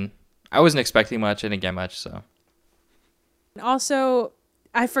okay. I mean, I wasn't expecting much. I didn't get much, so. Also,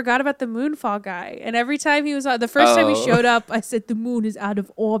 I forgot about the Moonfall guy. And every time he was on, the first time he showed up, I said, the moon is out of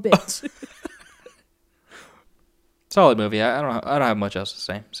orbit. Solid movie. I don't have much else to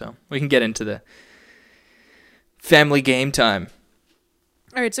say, so we can get into the family game time.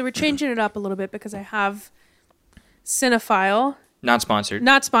 All right, so we're changing it up a little bit because I have Cinephile. Not sponsored.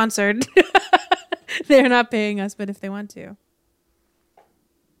 Not sponsored. They're not paying us, but if they want to.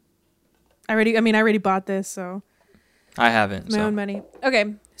 I already bought this, so. I haven't. My own money.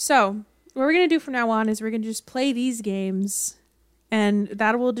 Okay, so what we're going to do from now on is we're going to just play these games, and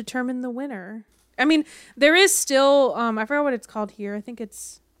that will determine the winner. I mean, there is still, I forgot what it's called here. I think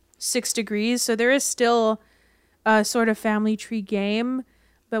it's 6 Degrees. So there is still a sort of family tree game,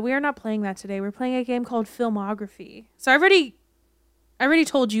 but we are not playing that today. We're playing a game called Filmography. So I already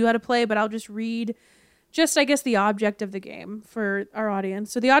told you how to play, but I'll just read I guess the object of the game for our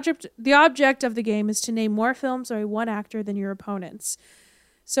audience. So the object of the game is to name more films or one actor than your opponents.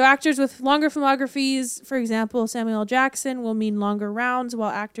 So actors with longer filmographies, for example, Samuel L. Jackson, will mean longer rounds, while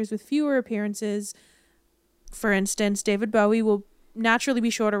actors with fewer appearances, for instance, David Bowie, will naturally be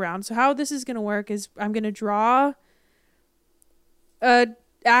shorter rounds. So how this is going to work is I'm going to draw an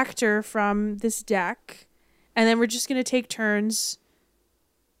actor from this deck, and then we're just going to take turns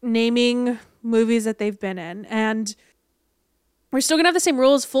naming movies that they've been in. And we're still going to have the same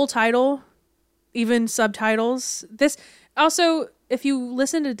rules, full title, even subtitles. This also, if you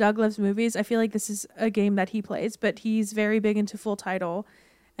listen to Doug Loves Movies, I feel like this is a game that he plays, but he's very big into full title.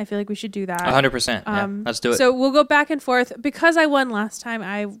 I feel like we should do that. 100%. Yeah, let's do it. So we'll go back and forth. Because I won last time,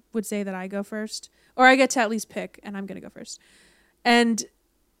 I would say that I go first, or I get to at least pick, and I'm going to go first. And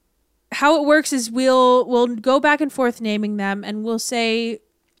how it works is we'll go back and forth naming them, and we'll say,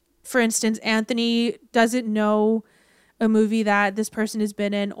 for instance, Anthony doesn't know a movie that this person has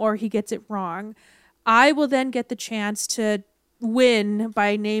been in, or he gets it wrong. I will then get the chance to win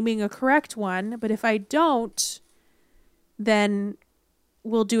by naming a correct one, but if I don't, then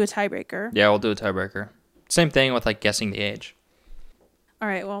we'll do a tiebreaker. Yeah, we'll do a tiebreaker. Same thing with guessing the age. All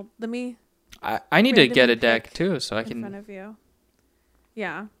right, well, let me... I need to get a deck too, so I can... In front of you.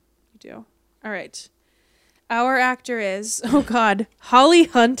 Yeah, you do. All right. Our actor is, oh God, Holly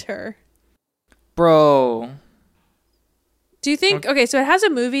Hunter. Bro. Do you think... Okay, so it has a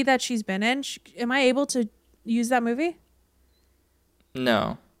movie that she's been in. Am I able to use that movie?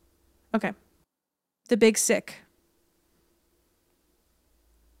 No. Okay. The Big Sick.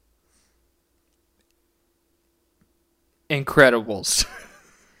 Incredibles.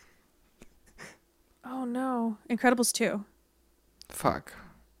 Oh no. Incredibles 2. Fuck.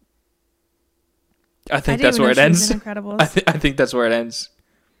 I think that's where it ends. Incredibles. I think that's where it ends.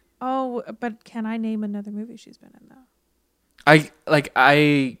 Oh, but can I name another movie she's been in though?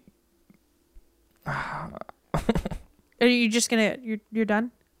 Are you just gonna you're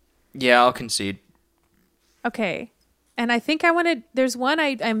done? Yeah, I'll concede. Okay. And I think there's one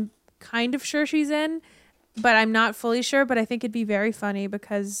I'm kind of sure she's in, but I'm not fully sure, but I think it'd be very funny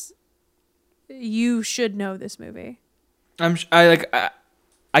because you should know this movie.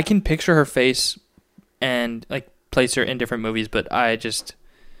 I can picture her face and place her in different movies, but I just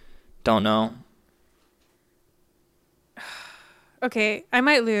don't know. Okay, I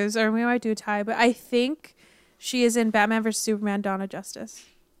might lose, or we might do a tie, but I think she is in Batman vs. Superman: Dawn of Justice.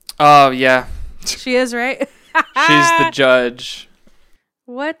 Oh, yeah. She is, right? She's the judge.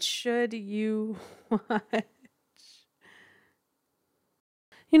 What should you watch?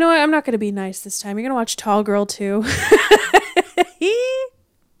 You know what? I'm not going to be nice this time. You're going to watch Tall Girl 2.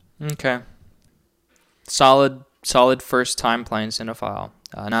 Okay. Solid first time playing Cinephile.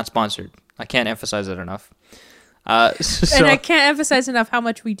 Not sponsored. I can't emphasize it enough. And I can't emphasize enough how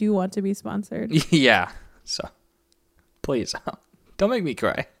much we do want to be sponsored. Yeah. So please don't make me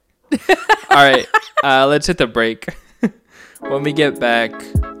cry. All right. Let's hit the break. When we get back,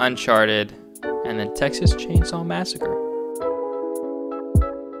 Uncharted and then Texas Chainsaw Massacre.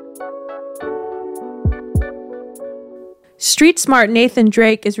 Street smart Nathan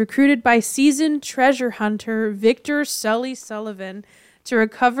Drake is recruited by seasoned treasure hunter Victor Sully Sullivan to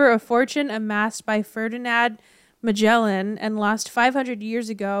recover a fortune amassed by Ferdinand Magellan and lost 500 years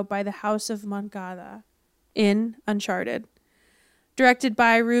ago by the House of Moncada in Uncharted. Directed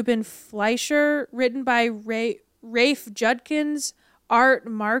by Ruben Fleischer, written by Rafe Judkins, Art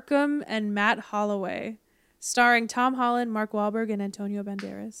Markham, and Matt Holloway. Starring Tom Holland, Mark Wahlberg, and Antonio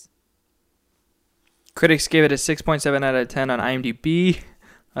Banderas. Critics gave it a 6.7 out of 10 on IMDb,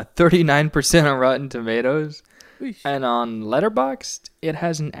 a 39% on Rotten Tomatoes, and on Letterboxd, it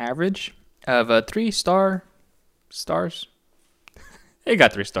has an average of 3 stars. It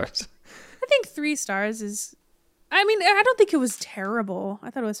got 3 stars. I think 3 stars is... I mean, I don't think it was terrible. I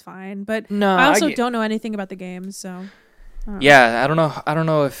thought it was fine, but no, I also don't know anything about the games, so... Yeah, I don't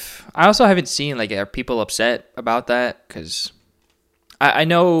know if... I also haven't seen, like, are people upset about that? Because I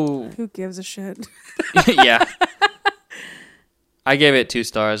know... Who gives a shit? Yeah. I gave it 2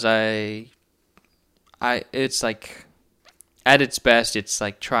 stars. It's like... At its best, it's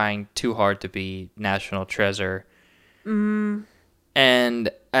like trying too hard to be National Treasure. And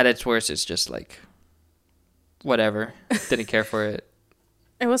at its worst, it's just like... Whatever. Didn't care for it.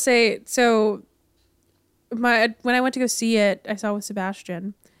 I will say, so... when I went to go see it, I saw with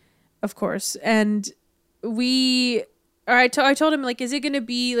Sebastian, of course, and I told him, like, is it going to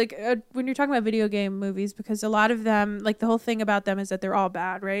be like when you're talking about video game movies, because a lot of them, like, the whole thing about them is that they're all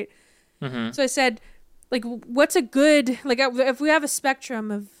bad, right? Mm-hmm. So I said, like, what's a good, like, if we have a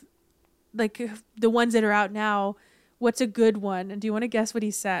spectrum of, like, the ones that are out now, what's a good one? And do you want to guess what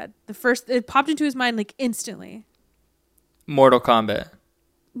he said? It popped into his mind, like, instantly. Mortal Kombat.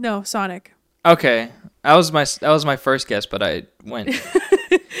 No, Sonic. Okay. That was my first guess, but I went.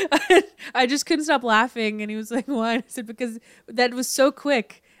 I just couldn't stop laughing, and he was like, "Why?" I said, "Because that was so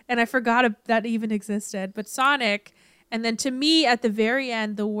quick, and I forgot that even existed." But Sonic, and then to me, at the very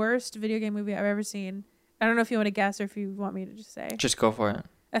end, the worst video game movie I've ever seen. I don't know if you want to guess or if you want me to just say. Just go for it.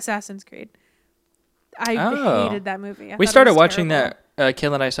 Assassin's Creed. I hated that movie. We started watching that.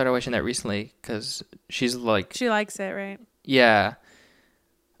 Kayla and I started watching that recently because she's like... She likes it, right? Yeah.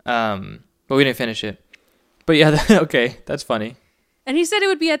 But we didn't finish it. But yeah, okay, that's funny. And he said it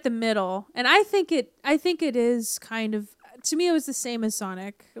would be at the middle, and I think it is kind of, to me it was the same as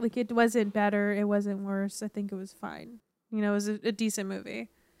Sonic. Like, it wasn't better, it wasn't worse. I think it was fine. You know, it was a decent movie.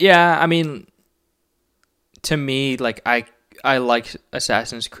 Yeah, I mean, to me, like, I like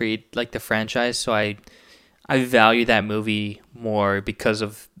Assassin's Creed, like the franchise, so I value that movie more because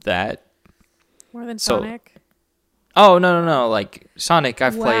of that. More than Sonic? Oh, no. Like, Sonic,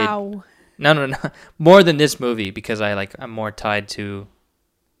 I've played. Wow. No. More than this movie, because I'm more tied to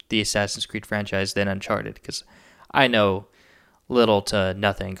the Assassin's Creed franchise than Uncharted, because I know little to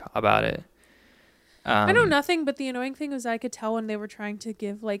nothing about it. I know nothing, but the annoying thing was I could tell when they were trying to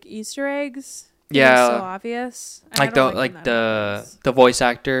give, like, Easter eggs. Yeah. It was so obvious. Like the voice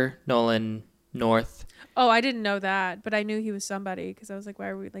actor, Nolan North. Oh, I didn't know that, but I knew he was somebody, because I was like, why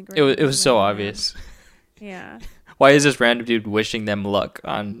are we lingering? It was so obvious. Yeah. Why is this random dude wishing them luck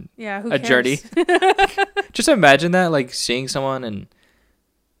on who a journey? Just imagine that, like, seeing someone and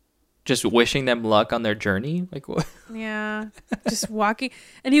just wishing them luck on their journey. Like, what? Yeah, just walking.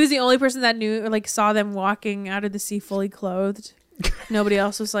 And he was the only person that knew, or, like, saw them walking out of the sea fully clothed. Nobody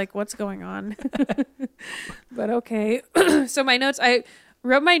else was like, what's going on? But okay. So my notes, I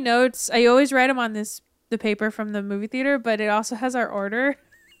wrote my notes. I always write them on the paper from the movie theater, but it also has our order.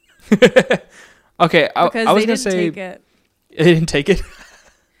 Okay, I was going to say... They didn't take it?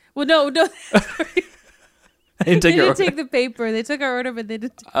 Well, no. They didn't take the paper. They took our order, but they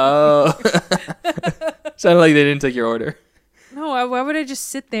didn't take the paper. Sounded like they didn't take your order. No, why would I just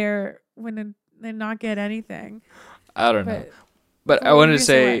sit there and not get anything? I don't know. But I wanted to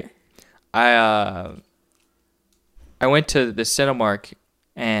say... I went to the Cinemark,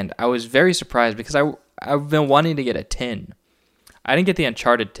 and I was very surprised because I've been wanting to get a tin. I didn't get the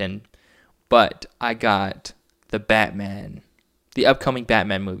Uncharted tin. But I got the upcoming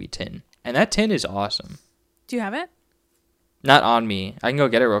Batman movie tin. And that tin is awesome. Do you have it? Not on me. I can go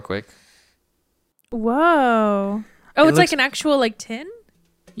get it real quick. Whoa. Oh, it's like an actual, like, tin?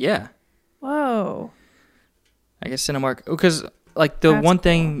 Yeah. Whoa. I guess Cinemark. Because, like, the one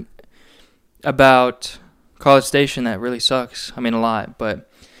thing about College Station that really sucks, I mean, a lot, but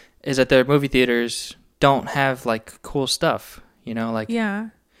is that their movie theaters don't have, like, cool stuff. You know, like... Yeah.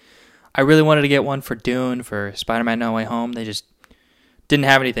 I really wanted to get one for Dune, for Spider-Man No Way Home. They just didn't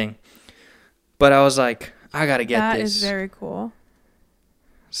have anything. But I was like, I got to get this. That is very cool.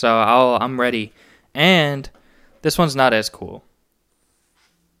 So I'm ready. And this one's not as cool.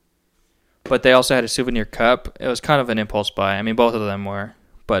 but they also had a souvenir cup. It was kind of an impulse buy. I mean, both of them were,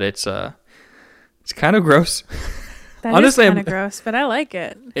 but it's kind of gross. That honestly, is kind of gross, but I like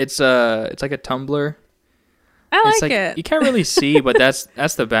it. It's like a tumbler. I like it. You can't really see, but that's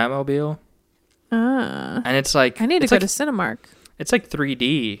the Batmobile. And it's like I need to go to Cinemark. It's like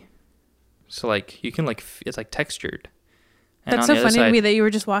 3D, so like you can like it's like textured. And that's so funny to me that you were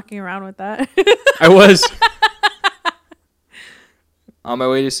just walking around with that. I was on my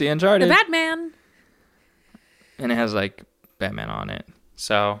way to see Uncharted. The Batman. And it has like Batman on it.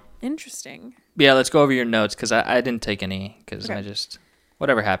 So interesting. Yeah, let's go over your notes because I didn't take any because I just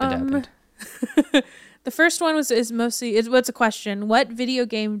whatever happened. The first one is mostly what's a question? What video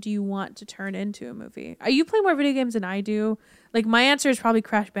game do you want to turn into a movie? You play more video games than I do. Like my answer is probably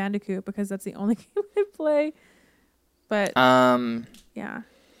Crash Bandicoot because that's the only game I play. But yeah,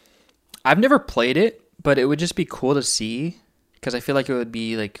 I've never played it, but it would just be cool to see because I feel like it would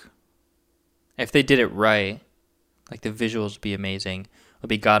be like if they did it right, like the visuals would be amazing. It would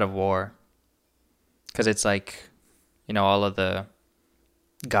be God of War because it's like all of the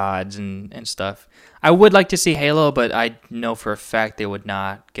gods and stuff. I would like to see Halo, but I know for a fact they would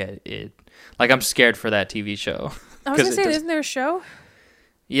not get it. Like I'm scared for that TV show. I was gonna say, isn't there a show?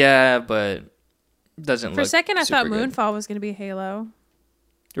 Yeah, but doesn't. For a second, I thought Moonfall was gonna be Halo.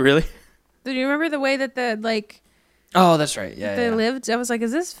 Really? Do you remember the way that the like? Oh, that's right. Yeah, they lived. I was like,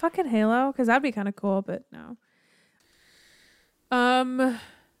 is this fucking Halo? Because that'd be kind of cool, but no.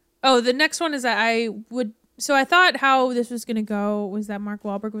 Oh, the next one is that I would. So I thought how this was going to go was that Mark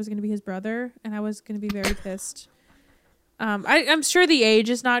Wahlberg was going to be his brother, and I was going to be very pissed. I'm sure the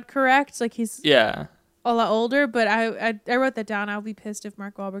age is not correct. Like he's a lot older, but I wrote that down. I'll be pissed if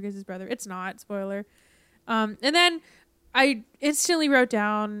Mark Wahlberg is his brother. It's not. Spoiler. And then I instantly wrote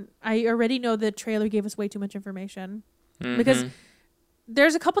down, I already know the trailer gave us way too much information. Mm-hmm. Because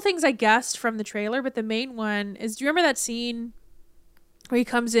there's a couple things I guessed from the trailer, but the main one is, do you remember that scene where he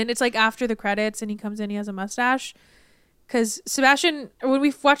comes in? It's like after the credits and he comes in, he has a mustache. Because Sebastian, when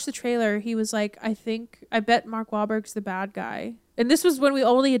we watched the trailer, he was like, I bet Mark Wahlberg's the bad guy. And this was when we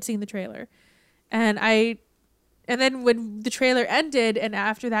only had seen the trailer. And then when the trailer ended and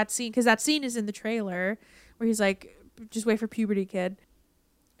after that scene, because that scene is in the trailer where he's like, just wait for puberty, kid.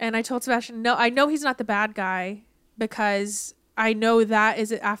 And I told Sebastian, no, I know he's not the bad guy because I know that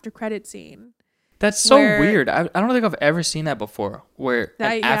is an after credit scene. That's so weird. I don't think I've ever seen that before where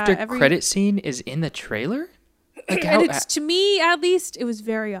an after credit scene is in the trailer. Like and it's, to me, at least, it was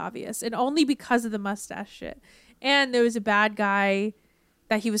very obvious. And only because of the mustache shit. And there was a bad guy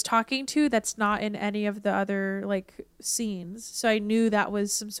that he was talking to that's not in any of the other like scenes. So I knew that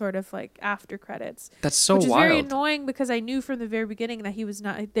was some sort of like after credits. That's so wild. Which is wild. very annoying because I knew from the very beginning that he was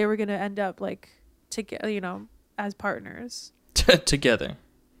not. They were going to end up like together, as partners. Together.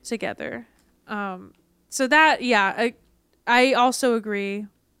 So that, yeah, I also agree.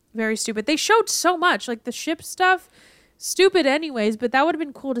 Very stupid. They showed so much, like the ship stuff, stupid anyways, but that would have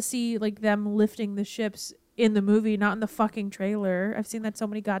been cool to see like them lifting the ships in the movie, not in the fucking trailer. I've seen that so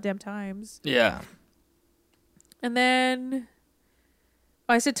many goddamn times. Yeah. And then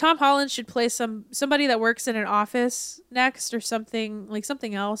I said Tom Holland should play somebody that works in an office next or something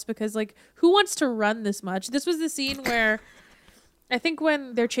else, because like who wants to run this much? This was the scene where I think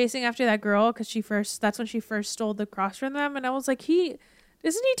when they're chasing after that girl, because that's when she first stole the cross from them, and I was like,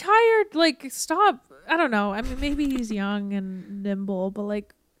 isn't he tired? Like, stop. I don't know. I mean, maybe he's young and nimble, but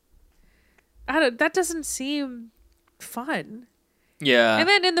like, that doesn't seem fun. Yeah. And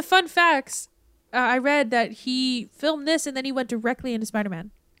then in the fun facts, I read that he filmed this and then he went directly into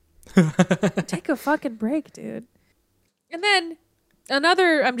Spider-Man. Take a fucking break, dude. And then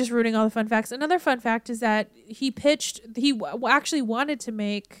I'm just ruining all the fun facts. Another fun fact is that he actually wanted to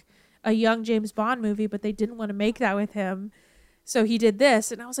make a young James Bond movie, but they didn't want to make that with him. So he did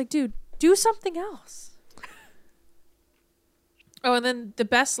this, and I was like, dude, do something else. Oh, and then the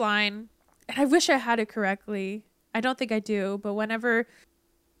best line, and I wish I had it correctly. I don't think I do, but whenever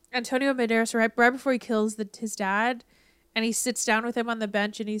Antonio Banderas, right before he kills his dad, and he sits down with him on the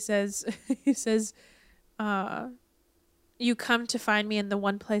bench, and he says, you come to find me in the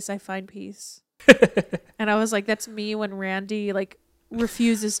one place I find peace. And I was like, that's me when Randy like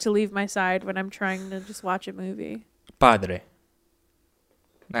refuses to leave my side when I'm trying to just watch a movie. Padre.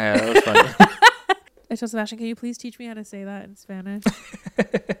 Yeah, that was funny. I told Sebastian, can you please teach me how to say that in Spanish?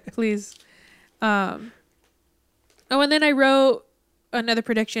 Please. Oh, and then I wrote another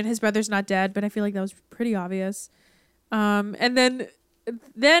prediction. His brother's not dead, but I feel like that was pretty obvious. And then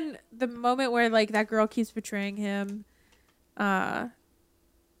the moment where like that girl keeps betraying him, I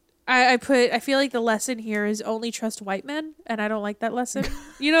feel like the lesson here is only trust white men, and I don't like that lesson.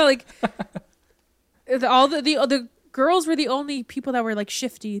 Like all the girls were the only people that were like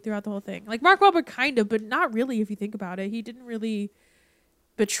shifty throughout the whole thing. Like Mark Wahlberg kind of, but not really if you think about it. He didn't really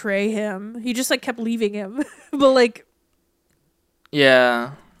betray him. He just like kept leaving him. But like,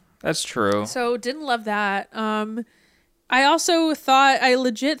 yeah, that's true. So didn't love that. I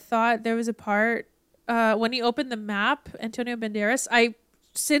legit thought there was a part when he opened the map, Antonio Banderas, I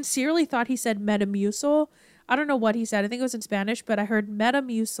sincerely thought he said Metamucil. I don't know what he said. I think it was in Spanish, but I heard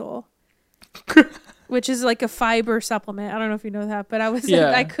Metamucil. Which is like a fiber supplement. I don't know if you know that, but I was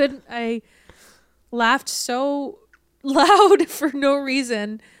like, I laughed so loud for no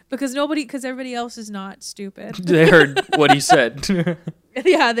reason because everybody else is not stupid. They heard what he said.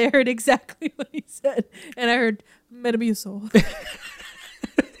 Yeah, they heard exactly what he said. And I heard Metamucil.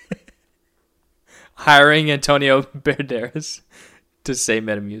 Hiring Antonio Banderas to say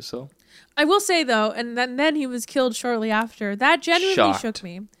Metamucil. I will say though, and then he was killed shortly after. That genuinely shook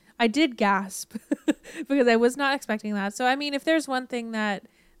me. I did gasp because I was not expecting that. So, I mean, if there's one thing that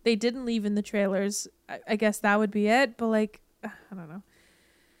they didn't leave in the trailers, I guess that would be it. But, like, I don't know.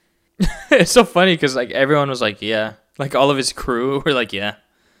 It's so funny because, like, everyone was like, yeah. Like, all of his crew were like, yeah.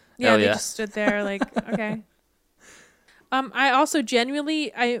 Yeah, they just stood there like, okay. I also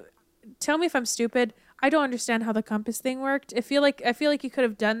genuinely, tell me if I'm stupid. I don't understand how the compass thing worked. I feel like you could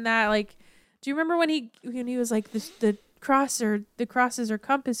have done that. Like, do you remember when he was like the crosses or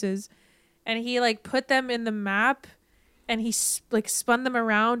compasses, and he like put them in the map and he like spun them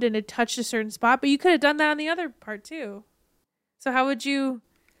around and it touched a certain spot, but you could have done that on the other part too. So how would you,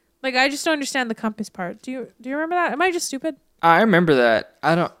 like, I just don't understand the compass part. Do you remember that? Am I just stupid? I remember that.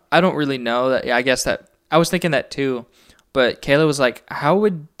 I don't really know that. Yeah, I guess that I was thinking that too, but Kayla was like, how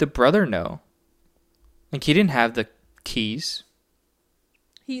would the brother know? Like, he didn't have the keys.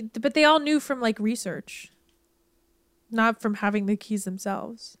 But they all knew from like research. Not from having the keys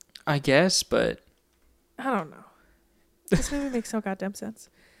themselves. I guess, but I don't know. This movie makes no goddamn sense.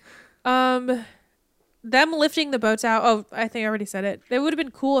 Them lifting the boats out. Oh, I think I already said it. It would have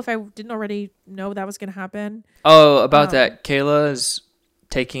been cool if I didn't already know that was going to happen. Oh, about that. Kayla is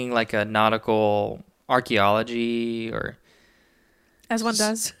taking like a nautical archaeology or... As one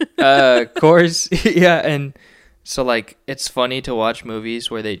does. course. Yeah, and so like it's funny to watch movies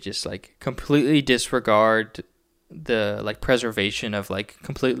where they just like completely disregard the like preservation of like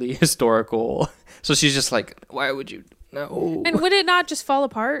completely historical. So she's just like, why would you know? And would it not just fall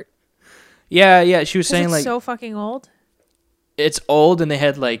apart? Yeah, she was saying it's like so fucking old. It's old, and they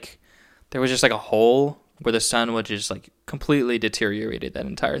had like there was just like a hole where the sun would just like completely deteriorated that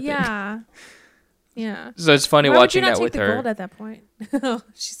entire thing. Yeah. So it's funny watching that with her. Gold at that point.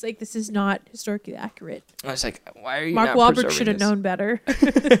 She's like, this is not historically accurate. I was like, why are you Mark Wahlberg should have known better.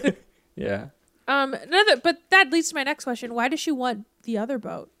 Yeah. But that leads to my next question. Why does she want the other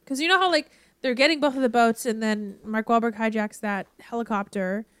boat? Because you know how like they're getting both of the boats, and then Mark Wahlberg hijacks that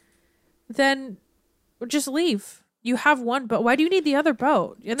helicopter. Then just leave. You have one boat. Why do you need the other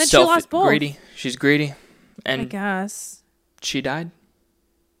boat? And then she lost both. Greedy. She's greedy. And I guess she died.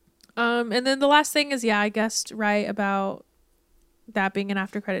 And then the last thing is, I guessed right about that being an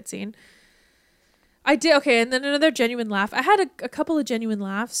after credit scene. I did. Okay. And then another genuine laugh. I had a couple of genuine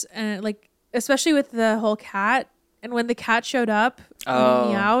laughs, and like, especially with the whole cat. And when the cat showed up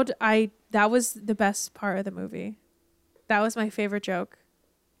and meowed, that was the best part of the movie. That was my favorite joke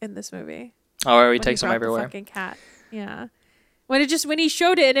in this movie. Oh, where he takes him everywhere. The fucking cat. Yeah. When he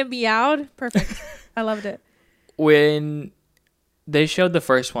showed it and it meowed, perfect. I loved it. When they showed the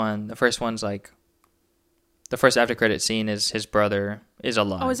first one's like the first after credit scene is his brother is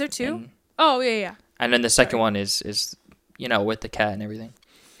alive. Oh, is there two? Yeah. And then the second one is with the cat and everything.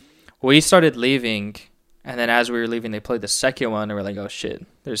 We started leaving, and then as we were leaving, they played the second one, and we're like, oh shit,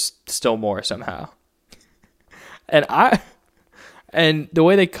 there's still more somehow. And the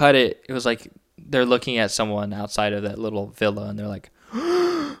way they cut it, it was like they're looking at someone outside of that little villa, and they're like,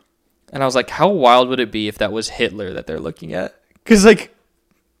 and I was like, how wild would it be if that was Hitler that they're looking at? Because like,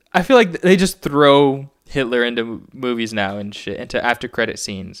 I feel like they just throw Hitler into movies now and shit, into after credit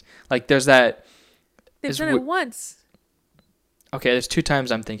scenes. Like there's that. They've done it once. Okay, there's two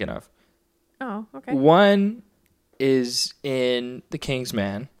times I'm thinking of. Oh, okay. One is in The King's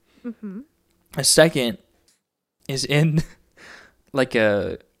Man. Mm-hmm. A second is in like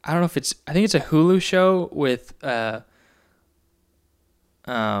I think it's a Hulu show with Al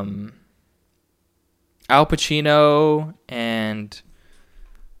Pacino and...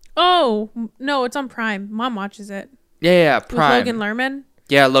 Oh, no, it's on Prime. Mom watches it. Yeah, Prime. With Logan Lerman?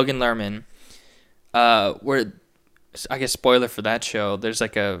 Yeah, Logan Lerman. Where, I guess spoiler for that show, there's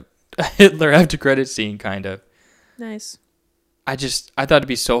like a Hitler after credit scene, kind of. Nice. I thought it'd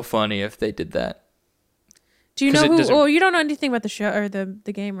be so funny if they did that. Do you know who? Oh, you don't know anything about the show or the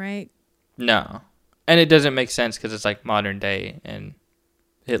game, right? No, and it doesn't make sense because it's like modern day and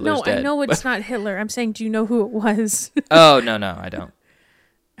Hitler's dead. No, I know it's not Hitler. I'm saying, do you know who it was? Oh no, I don't.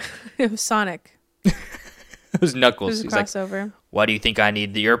 It was Sonic. It was Knuckles. It was a crossover. Like, why do you think I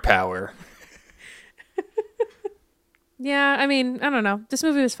need your power? Yeah, I mean, I don't know. This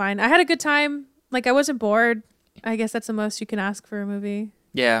movie was fine. I had a good time. Like, I wasn't bored. I guess that's the most you can ask for a movie.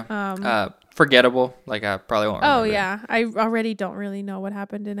 Yeah. Forgettable. Like, I probably won't remember. Oh, yeah. I already don't really know what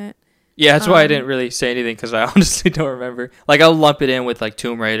happened in it. Yeah, that's why I didn't really say anything, because I honestly don't remember. Like, I'll lump it in with, like,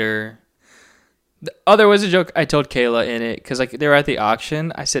 Tomb Raider. Oh, there was a joke I told Kayla in it, because, like, they were at the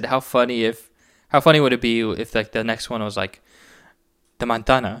auction. I said, how funny would it be if, like, the next one was, like, the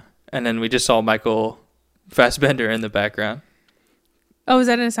Montana? And then we just saw Michael Fassbender in the background. Oh, is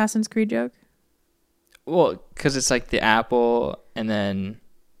that an Assassin's Creed joke? Well, because it's like the apple, and then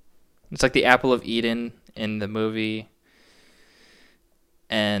it's like the apple of Eden in the movie,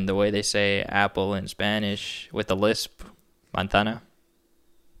 and the way they say apple in Spanish with the lisp, Montana.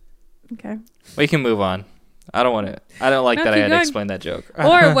 Okay. We can move on. I don't like that I had to explain that joke.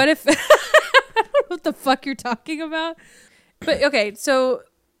 Or what if I don't know what the fuck you're talking about. But okay, so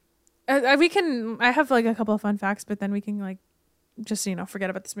I have like a couple of fun facts, but then we can like just forget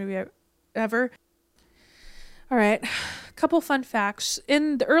about this movie ever. All right, a couple fun facts.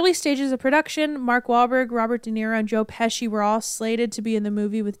 In the early stages of production, Mark Wahlberg, Robert De Niro, and Joe Pesci were all slated to be in the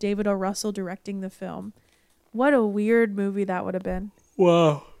movie, with David O. Russell directing the film. What a weird movie that would have been.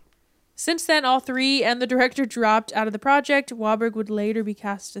 Wow. Since then, all three and the director dropped out of the project. Wahlberg would later be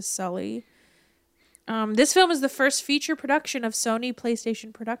cast as Sully. This film is the first feature production of Sony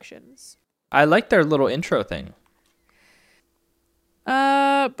PlayStation Productions. I like their little intro thing.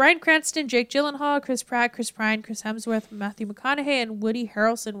 Bryan Cranston, Jake Gyllenhaal, Chris Pratt, Chris Pine, Chris Hemsworth, Matthew McConaughey, and Woody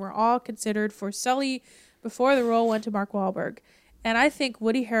Harrelson were all considered for Sully before the role went to Mark Wahlberg. And I think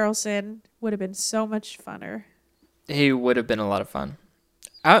Woody Harrelson would have been so much funner. He would have been a lot of fun.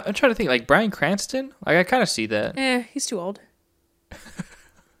 I'm trying to think, like, Bryan Cranston? Like, I kind of see that. He's too old.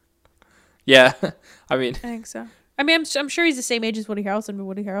 Yeah, I mean... I think so. I mean, I'm sure he's the same age as Woody Harrelson, but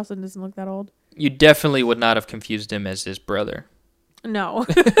Woody Harrelson doesn't look that old. You definitely would not have confused him as his brother. No.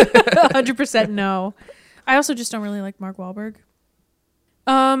 100% no. I also just don't really like Mark Wahlberg.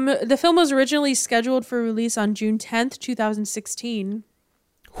 The film was originally scheduled for release on June 10th, 2016.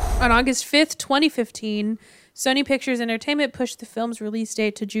 On August 5th, 2015, Sony Pictures Entertainment pushed the film's release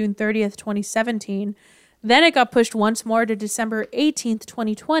date to June 30th, 2017. Then it got pushed once more to December 18th,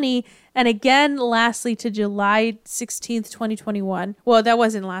 2020, and again, lastly, to July 16th, 2021. Well, that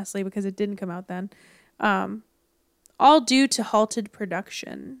wasn't lastly because it didn't come out then. All due to halted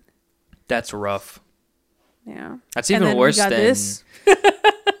production. That's rough. Yeah. That's even worse than this.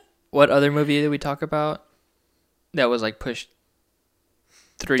 What other movie did we talk about that was like pushed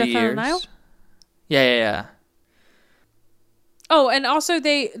 3 Death years? on the Nile? Yeah. Oh, and also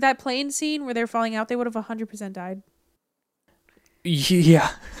that plane scene where they're falling out, they would have 100% died. Yeah.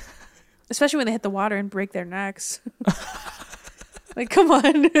 Especially when they hit the water and break their necks. Like, come on.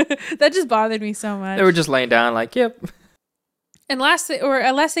 That just bothered me so much. They were just laying down like, yep. And last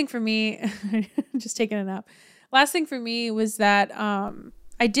thing for me, just taking a nap. Last thing for me was that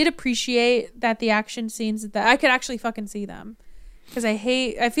I did appreciate that the action scenes, that I could actually fucking see them. Because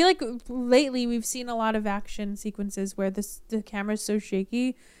I feel like lately we've seen a lot of action sequences where the camera's so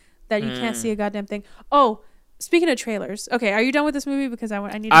shaky that you can't see a goddamn thing. Oh, speaking of trailers. Okay, are you done with this movie? Because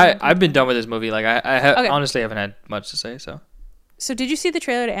I need to... I've been done with this movie. Like, I honestly haven't had much to say, so... So did you see the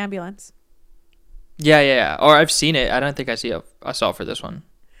trailer to Ambulance? Yeah. Or I've seen it. I don't think I saw it for this one.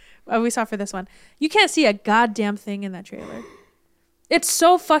 Oh, we saw it for this one. You can't see a goddamn thing in that trailer. It's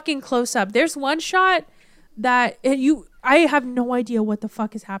so fucking close up. There's one shot that I have no idea what the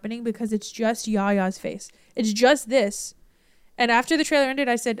fuck is happening because it's just Yaya's face. It's just this. And after the trailer ended,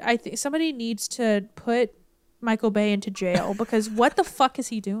 I said, I think somebody needs to put Michael Bay into jail because what the fuck is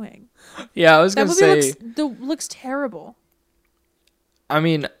he doing? Yeah, I was going to say... That movie looks terrible. I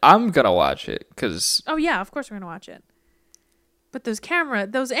mean, I'm going to watch it because... Oh, yeah, of course we're going to watch it. But those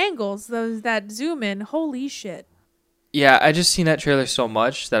angles, that zoom in, holy shit. Yeah, I just seen that trailer so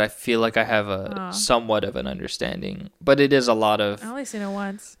much that I feel like I have a somewhat of an understanding. But it is a lot of... I only seen it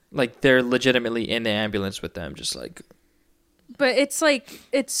once. Like, they're legitimately in the ambulance with them, just like... But it's like,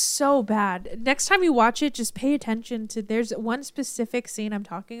 it's so bad. Next time you watch it, just pay attention to... There's one specific scene I'm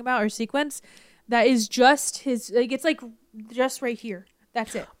talking about, or sequence, that is just his... Like, it's like just right here.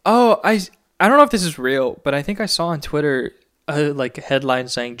 That's it. Oh, I don't know if this is real, but I think I saw on Twitter like a headline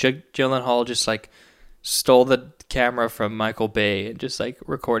saying Gyllenhaal just like stole the camera from Michael Bay and just like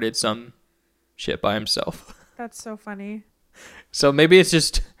recorded some shit by himself. That's so funny. So maybe it's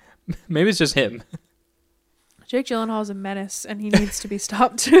just him. Jake Gyllenhaal is a menace, and he needs to be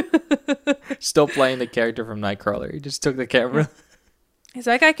stopped. Still playing the character from Nightcrawler. He just took the camera. He's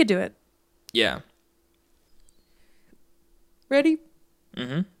like, I could do it. Yeah. Ready?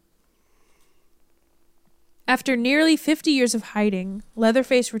 Mm-hmm. After nearly 50 years of hiding,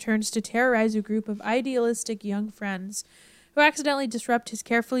 Leatherface returns to terrorize a group of idealistic young friends who accidentally disrupt his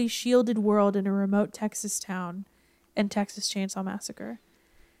carefully shielded world in a remote Texas town in Texas Chainsaw Massacre.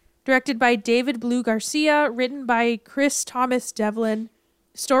 Directed by David Blue Garcia, written by Chris Thomas Devlin,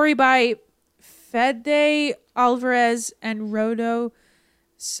 story by Fede Alvarez and Rodo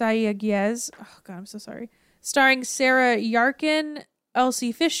Sayaguez. Oh, God, I'm so sorry. Starring Sarah Yarkin,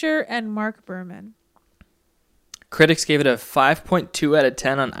 Elsie Fisher, and Mark Berman. Critics gave it a 5.2 out of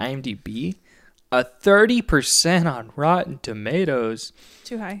 10 on IMDb, a 30% on Rotten Tomatoes.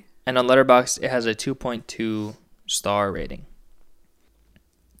 Too high. And on Letterboxd, it has a 2.2 star rating.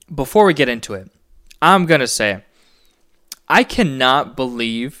 Before we get into it, I'm going to say, I cannot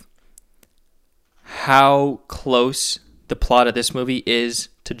believe how close the plot of this movie is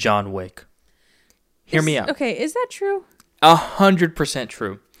to John Wick. Hear me out. Okay, is that true? 100%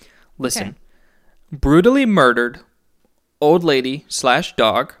 true. Listen. Okay. Brutally murdered old lady /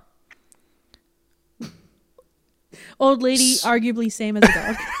 dog. Old lady, arguably same as a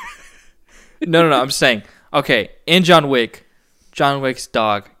dog. No. I'm saying, okay, in John Wick's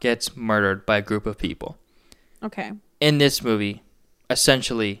dog gets murdered by a group of people. Okay. In this movie,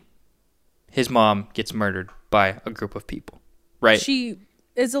 essentially, his mom gets murdered by a group of people, right? She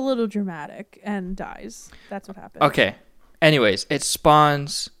is a little dramatic and dies. That's what happened. Okay. Anyways, it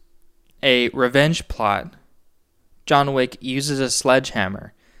spawns a revenge plot. John Wick uses a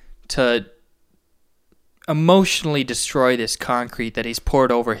sledgehammer to emotionally destroy this concrete that he's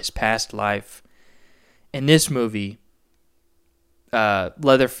poured over his past life. In this movie,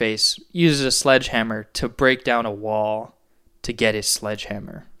 Leatherface uses a sledgehammer to break down a wall to get his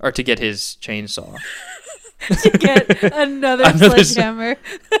sledgehammer, or to get his chainsaw. To get another sledgehammer.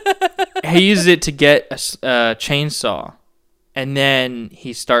 He uses it to get a chainsaw, and then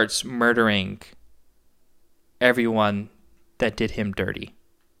he starts murdering everyone that did him dirty.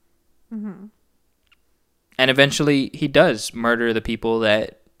 Mm-hmm. And eventually he does murder the people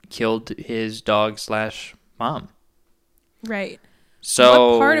that killed his dog / mom. Right.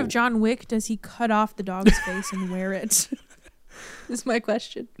 So what part of John Wick does he cut off the dog's face and wear it? Is my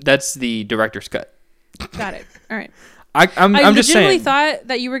question. That's the director's cut. Got it. All right. I'm just saying. I legitimately thought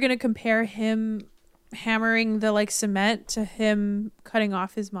that you were going to compare him hammering the cement to him cutting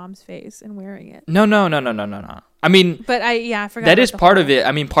off his mom's face and wearing it. No. I mean, but I forgot. That is part of it.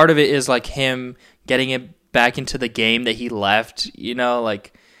 I mean, part of it is him getting it back into the game that he left.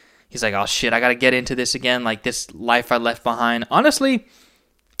 He's like, oh shit, I gotta get into this again. This life I left behind. Honestly,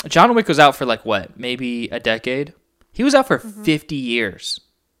 John Wick was out for what? Maybe a decade. He was out for 50 years.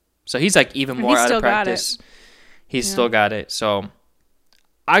 So he's even more out of practice. He's still got it. So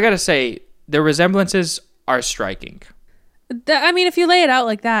I gotta say, the resemblances are striking. If you lay it out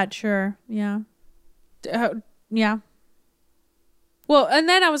like that, sure. Yeah. Yeah. Well, and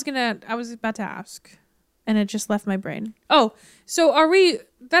then I was about to ask, and it just left my brain. Oh, so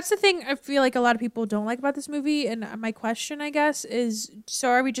that's the thing I feel like a lot of people don't like about this movie, and my question, I guess, is, so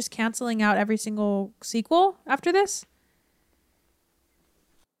are we just canceling out every single sequel after this?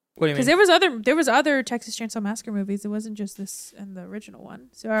 What do you mean? Because there was other Texas Chainsaw Massacre movies. It wasn't just this and the original one.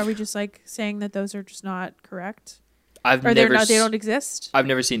 So are we just saying that those are just not correct? They don't exist? I've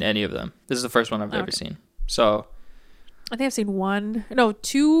never seen any of them. This is the first one I've ever seen. So I think I've seen one. No,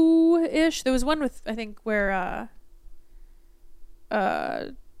 two-ish. There was one with, I think, where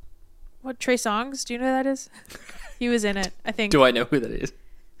what, Trey Songz? Do you know who that is? He was in it, I think. Do I know who that is?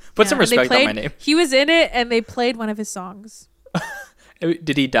 Put some respect on my name. He was in it, and they played one of his songs.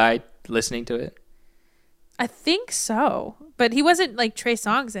 Did he die listening to it? I think so, but he wasn't Trey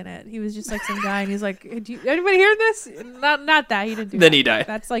Songz in it. He was just some guy, and he's like, anybody hear this? Not that. He didn't do that. Then he died.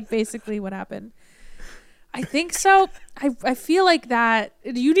 That's basically what happened. I think so. I feel like that.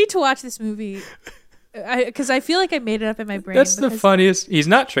 You need to watch this movie, because I feel like I made it up in my brain. That's the funniest. He's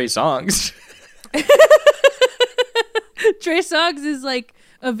not Trey Songz. Trey Songz is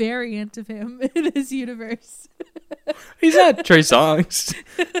a variant of him in his universe. He's not Trey Songz.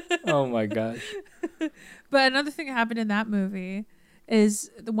 Oh my gosh. But another thing that happened in that movie is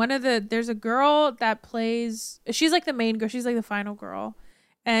there's a girl that plays, she's the main girl, she's the final girl,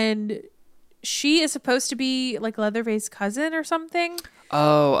 and she is supposed to be Leatherface's cousin or something.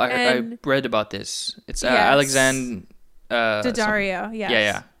 Oh, I read about this. It's Alexandre Daddario. Yes.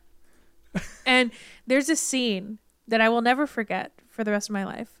 Yeah. And there's a scene that I will never forget for the rest of my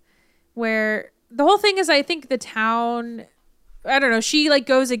life where the whole thing is, I think the town, I don't know, she like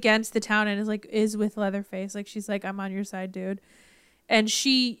goes against the town and is with Leatherface. Like she's like, I'm on your side, dude. And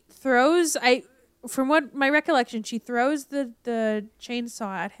she throws, from what my recollection, she throws the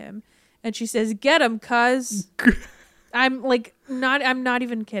chainsaw at him and she says, get him, cuz. I'm not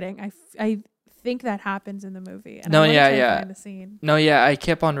even kidding. I think that happens in the movie. And no, I yeah. Find the scene. No, yeah. I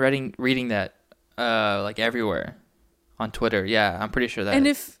kept on reading that, like everywhere on Twitter. Yeah, I'm pretty sure that. And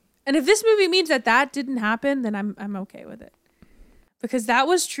if this movie means that didn't happen, then I'm okay with it, because that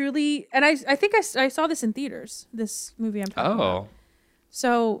was truly. And I think I saw this in theaters. This movie I'm talking about.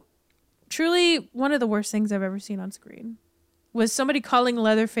 So, truly one of the worst things I've ever seen on screen was somebody calling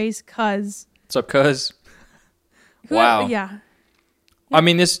Leatherface cuz. What's up, cuz? Wow. Yeah. I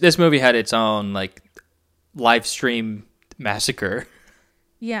mean, this movie had its own like live stream massacre.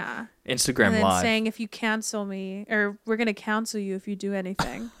 Yeah. Instagram and then live. Saying, if you cancel me, or we're going to cancel you if you do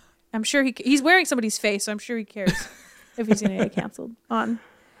anything. I'm sure he's wearing somebody's face, so I'm sure he cares if he's going to get canceled on.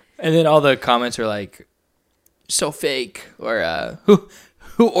 And then all the comments are like, so fake, or who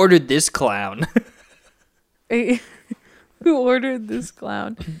ordered this clown? Who ordered this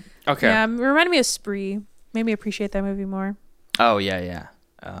clown? Okay. Yeah, it reminded me of Spree. Made me appreciate that movie more. Oh yeah.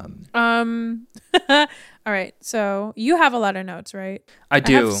 All right. So you have a lot of notes, right? I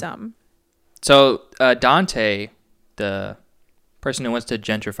do. I have some. So Dante, the person who wants to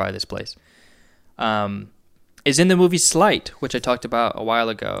gentrify this place, is in the movie Slight, which I talked about a while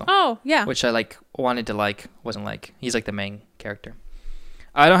ago. Oh yeah. Which I wasn't like. He's like the main character.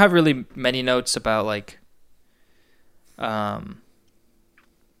 I don't have really many notes about like the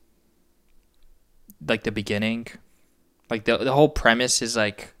beginning. Like the whole premise is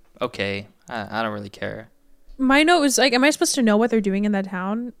like, okay, I don't really care. My note was like, am I supposed to know what they're doing in that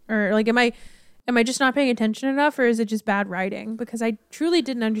town? Or like, am I just not paying attention enough, or is it just bad writing? Because I truly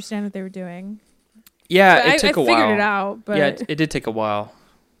didn't understand what they were doing. Yeah, but it took a while. I figured it out. But yeah, it did take a while.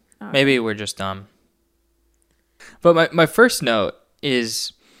 Maybe we're just dumb. But my first note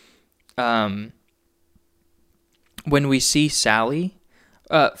is when we see Sally.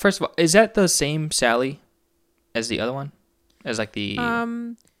 First of all, is that the same Sally as the other one? As like the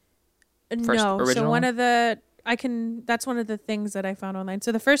first no. original? So that's one of the things that I found online.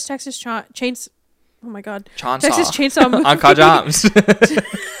 So the first Texas Chainsaw. Oh my God. Texas Chainsaw movie. Uncle Jams.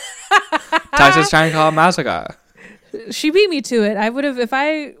 Texas Chainsaw Massacre. She beat me to it. I would have, if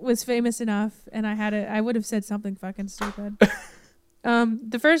I was famous enough and I had it, I would have said something fucking stupid.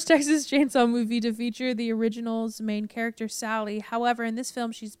 The first Texas Chainsaw movie to feature the original's main character, Sally. However, in this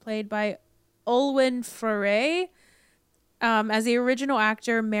film, she's played by Olwen Foray. As the original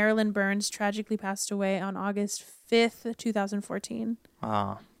actor, Marilyn Burns tragically passed away on August 5th, 2014.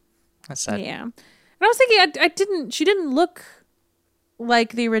 Oh, that's sad. Yeah. And I was thinking, she didn't look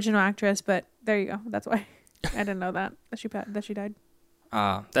like the original actress, but there you go. That's why I didn't know that she died.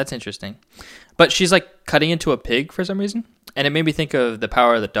 That's interesting. But she's like cutting into a pig for some reason. And it made me think of The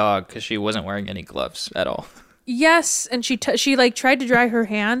Power of the Dog, because she wasn't wearing any gloves at all. Yes, and she like tried to dry her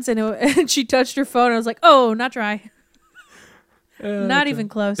hands, and she touched her phone. And I was like, oh, not dry. Not even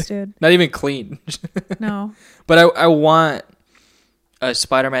close, dude. Not even clean. No. But I want a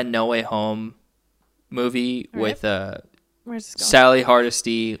Spider-Man No Way Home movie with Where's this going? Sally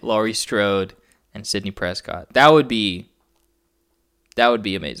Hardesty, Laurie Strode, and Sidney Prescott. That would be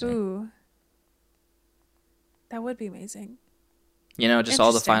amazing. Ooh. That would be amazing. You know, just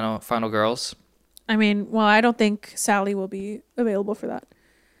all the final girls. I mean, well, I don't think Sally will be available for that.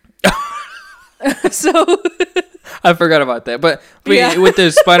 So I forgot about that. But yeah. With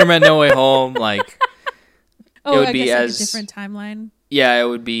the Spider-Man No Way Home, like it would be a different timeline. Yeah, it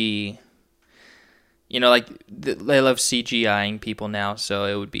would be. You know, like they love CGIing people now, so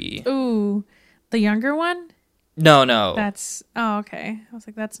it would be. Ooh, the younger one? No. That's okay. I was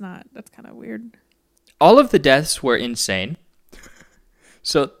like, that's kind of weird. All of the deaths were insane.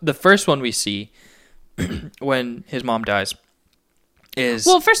 So the first one we see when his mom dies is...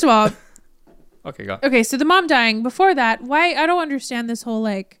 Well, first of all... Okay, go. Okay, so the mom dying. Before that, why... I don't understand this whole,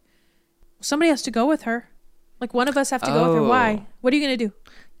 like... Somebody has to go with her. Like, one of us have to go with her. Why? What are you going to do?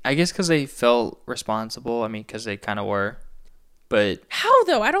 I guess because they felt responsible. I mean, because they kind of were. But... How,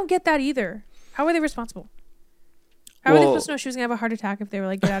 though? I don't get that either. How are they responsible? How are they supposed to know she was going to have a heart attack if they were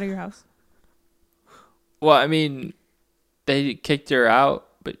like, get out of your house? Well, I mean, they kicked her out,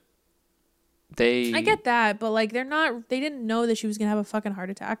 but I get that, but like they didn't know that she was going to have a fucking heart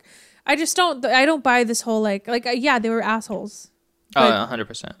attack. I don't buy this whole yeah, they were assholes. Oh,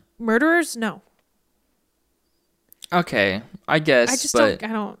 100%. Murderers? No. Okay, I guess. I just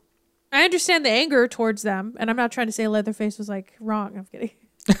don't. I understand the anger towards them, and I'm not trying to say Leatherface was like wrong. I'm kidding.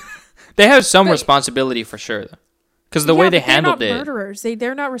 They have some responsibility for sure, because the way they handled they're not murderers.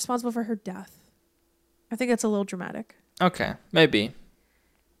 They're not responsible for her death. I think that's a little dramatic. Okay, maybe.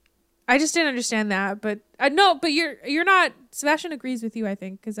 I just didn't understand that, but no, but you're not. Sebastian agrees with you, I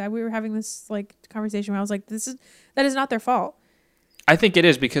think, because we were having this like conversation where I was like, that is not their fault. I think it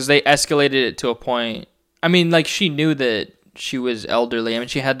is because they escalated it to a point. I mean, like she knew that she was elderly. I mean,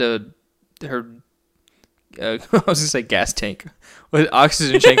 she had her. I was gonna say gas tank with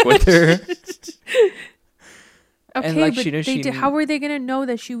oxygen tank with her. Okay, and like but how were they gonna know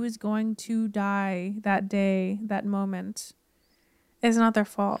that she was going to die that day, that moment? It's not their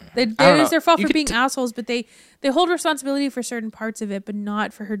fault. It is their fault for being assholes, but they hold responsibility for certain parts of it, but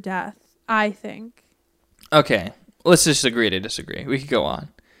not for her death, I think. Okay, let's just agree to disagree. We could go on.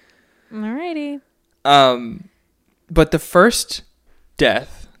 Alrighty. But the first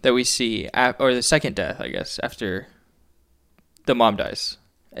death that we see, or the second death, I guess, after the mom dies,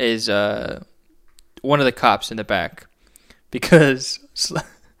 is one of the cops in the back, because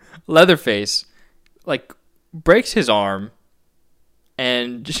Leatherface like breaks his arm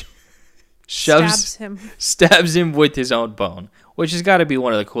and stabs him with his own bone, which has got to be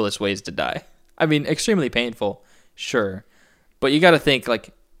one of the coolest ways to die. I mean, extremely painful, sure, but you got to think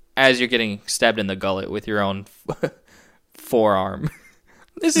like as you're getting stabbed in the gullet with your own forearm.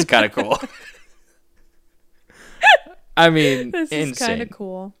 This is kind of cool. I mean, this is kind of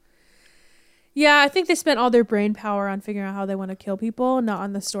cool. Yeah, I think they spent all their brain power on figuring out how they want to kill people, not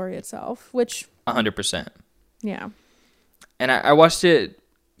on the story itself, which 100%. Yeah. And I watched it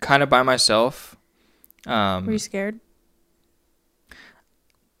kind of by myself. Were you scared?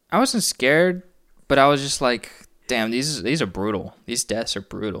 I wasn't scared, but I was just like, damn, these are brutal. These deaths are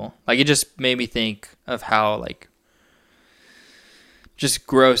brutal. Like, it just made me think of how, like, just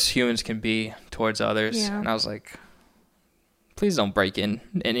gross humans can be towards others. Yeah. And I was like, please don't break in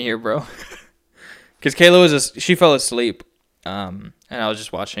here, bro. Because Kayla she fell asleep, and I was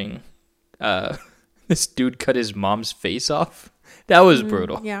just watching this dude cut his mom's face off. That was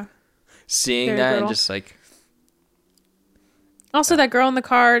brutal. Yeah. Seeing very that brutal. And just like... Also, that girl in the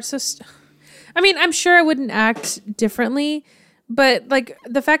car, it's just... I mean, I'm sure I wouldn't act differently, but like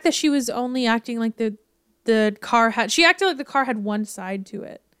the fact that she was only acting like the car had... She acted like the car had one side to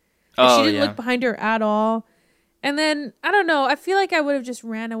it. Like she didn't look behind her at all. And then, I don't know, I feel like I would have just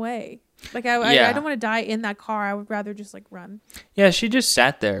ran away. Like, I don't want to die in that car. I would rather just, like, run. Yeah, she just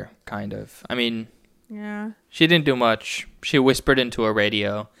sat there, kind of. I mean... Yeah. She didn't do much. She whispered into a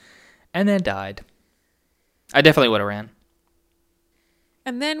radio and then died. I definitely would have ran.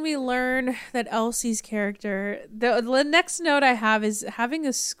 And then we learn that Elsie's character... The next note I have is having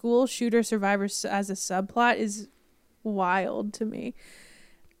a school shooter survivor as a subplot is wild to me.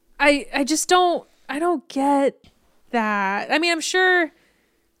 I just don't... I don't get that. I mean, I'm sure...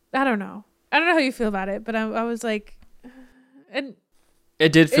 I don't know how you feel about it, but I was like... And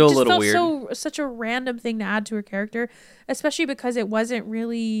it did feel a little weird. It just felt such a random thing to add to her character, especially because it wasn't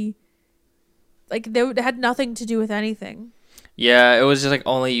really... Like, it had nothing to do with anything. Yeah, it was just like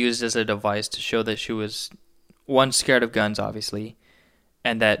only used as a device to show that she was, one, scared of guns, obviously,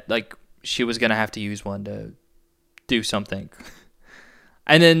 and that like she was going to have to use one to do something.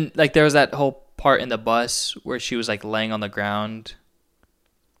 And then like there was that whole part in the bus where she was like laying on the ground,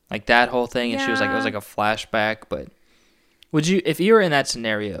 like that whole thing, and she was like, it was like a flashback. But would you, if you were in that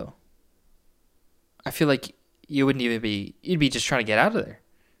scenario, I feel like you wouldn't even be, you'd be just trying to get out of there.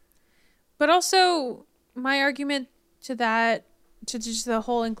 But also my argument to that, to just the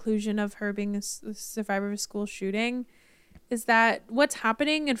whole inclusion of her being a survivor of a school shooting, is that what's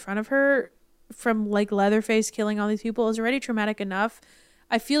happening in front of her from like Leatherface killing all these people is already traumatic enough.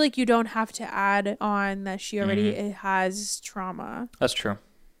 I feel like you don't have to add on that she already has trauma. That's true.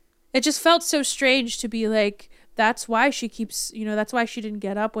 It just felt so strange to be like, that's why she keeps, that's why she didn't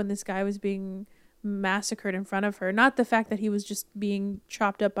get up when this guy was being massacred in front of her. Not the fact that he was just being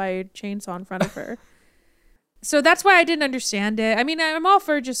chopped up by a chainsaw in front of her. So that's why I didn't understand it. I mean, I'm all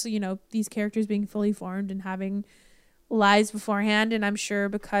for just, these characters being fully formed and having lives beforehand. And I'm sure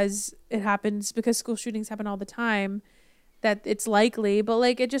because school shootings happen all the time, that it's likely. But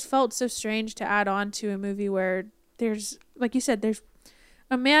like, it just felt so strange to add on to a movie where there's, like you said, there's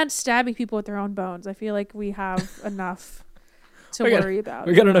a man stabbing people with their own bones. I feel like we have enough to worry about.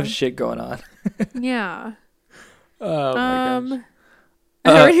 We got enough shit going on. Yeah. Oh my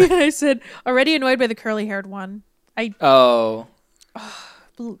gosh. I said already annoyed by the curly haired one. I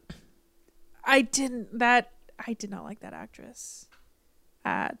did not like that actress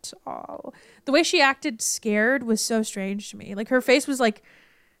at all. The way she acted scared was so strange to me. Like her face was like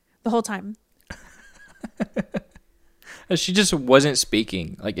the whole time. She just wasn't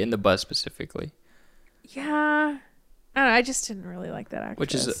speaking, like in the bus specifically. Yeah, I don't know, I just didn't really like that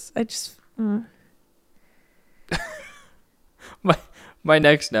actress. Which is my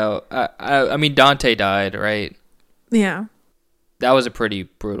next note. I mean, Dante died, right? Yeah, that was a pretty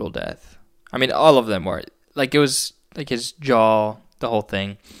brutal death. I mean, all of them were. Like, it was like his jaw, the whole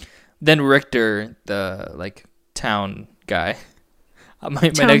thing. Then Richter, the like town guy.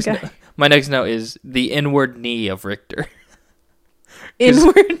 My next note is the inward knee of Richter.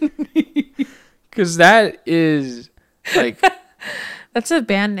 Inward knee. Because that is like that's a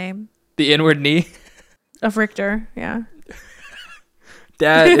band name. The inward knee of Richter. Yeah.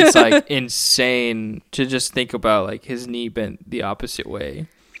 That is like insane to just think about, like his knee bent the opposite way.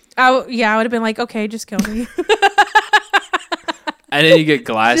 I would have been like, okay, just kill me. And then you get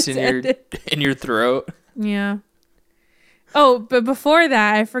glass in your throat. Yeah. Oh, but before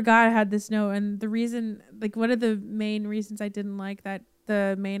that, I forgot I had this note, and the reason, like one of the main reasons I didn't like that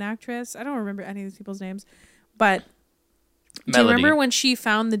the main actress, I don't remember any of these people's names, but Melody. Do you remember when she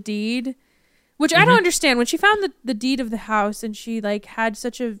found the deed? Which I don't understand. When she found the deed of the house and she like had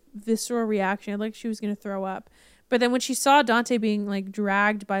such a visceral reaction, like she was going to throw up. But then when she saw Dante being like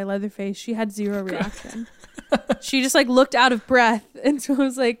dragged by Leatherface, she had zero reaction. She just like looked out of breath. And so it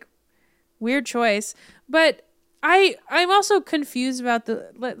was like, weird choice. But I'm also confused about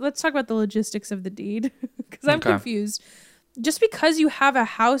let's talk about the logistics of the deed. Because I'm confused. Just because you have a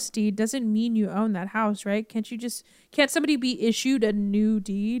house deed doesn't mean you own that house, right? Can't somebody be issued a new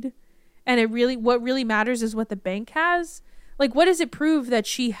deed? And what really matters is what the bank has. Like, what does it prove that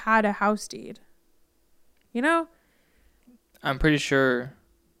she had a house deed? You know? I'm pretty sure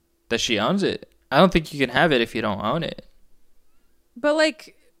that she owns it. I don't think you can have it if you don't own it. But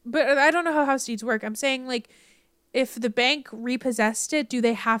I don't know how house deeds work. I'm saying, like, if the bank repossessed it, do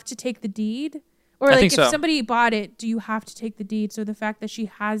they have to take the deed? Or like, if somebody bought it, do you have to take the deed? So the fact that she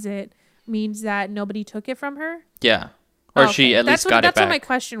has it means that nobody took it from her? Yeah. Or she at least got it back. That's what my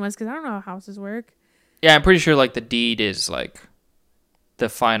question was, because I don't know how houses work. Yeah, I'm pretty sure like the deed is like the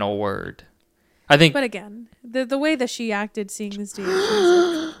final word. I think. But again, the way that she acted seeing this deed, she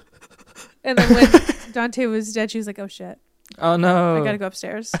was like, and then when Dante was dead, she was like, "Oh shit! Oh no! I gotta go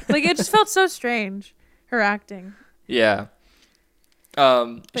upstairs." Like, it just felt so strange, her acting. Yeah.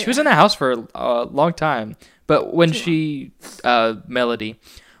 She was in the house for a long time, but when Melody.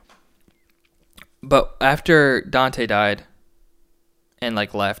 But after Dante died and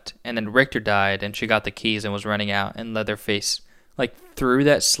like left, and then Richter died and she got the keys and was running out, and Leatherface like threw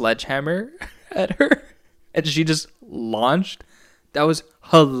that sledgehammer at her and she just launched. That was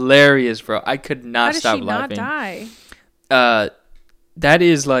hilarious, bro. I could not stop laughing. How did she not die? That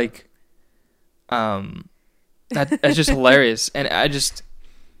is like that's just hilarious. And I just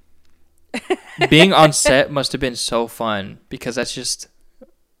being on set must have been so fun, because that's just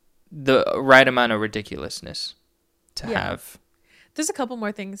the right amount of ridiculousness to have. There's a couple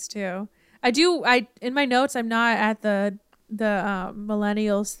more things too. I in my notes, I'm not at the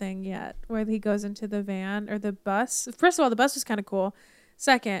millennials thing yet, where he goes into the van or the bus. First of all, the bus was kind of cool.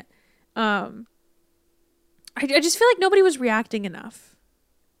 Second, I just feel like nobody was reacting enough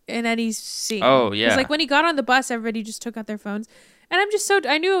in any scene. Oh yeah. Because like when he got on the bus, everybody just took out their phones. And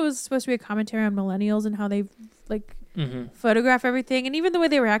I knew it was supposed to be a commentary on millennials and how they like photograph everything, and even the way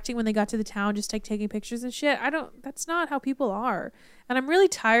they were acting when they got to the town, just like taking pictures and shit. That's not how people are. And I'm really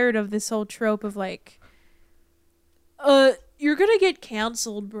tired of this whole trope of like, you're gonna get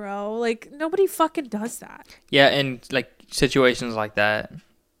canceled, bro. Like, nobody fucking does that. Yeah, and like situations like that.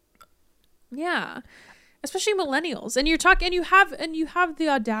 Yeah. Especially millennials. And you have the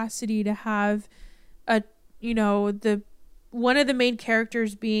audacity to have one of the main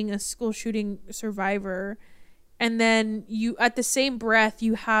characters being a school shooting survivor, and then you, at the same breath,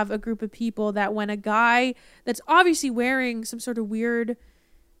 you have a group of people that when a guy that's obviously wearing some sort of weird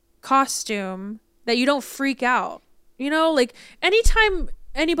costume, that you don't freak out. You know, like anytime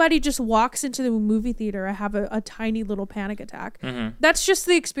anybody just walks into the movie theater, I have a tiny little panic attack. That's just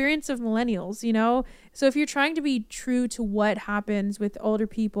the experience of millennials, you know? So if you're trying to be true to what happens with older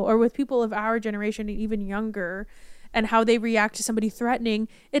people or with people of our generation and even younger, and how they react to somebody threatening,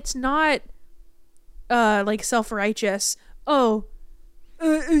 it's not like self-righteous.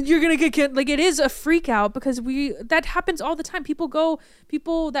 You're gonna get killed. Like, it is a freak out, because that happens all the time.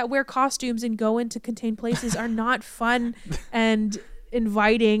 People that wear costumes and go into contained places are not fun and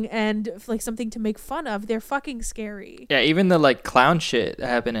inviting and like something to make fun of. They're fucking scary. Yeah, even the like clown shit that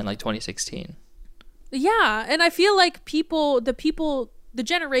happened in like 2016. Yeah, and I feel like the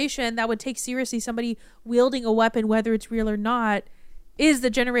generation that would take seriously somebody wielding a weapon, whether it's real or not, is the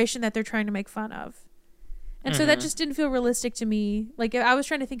generation that they're trying to make fun of. And so that just didn't feel realistic to me. Like, I was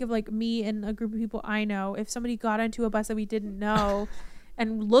trying to think of, like, me and a group of people I know. If somebody got onto a bus that we didn't know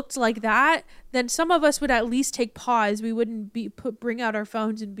and looked like that, then some of us would at least take pause. We wouldn't bring out our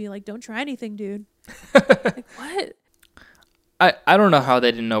phones and be like, don't try anything, dude. Like, what? I don't know how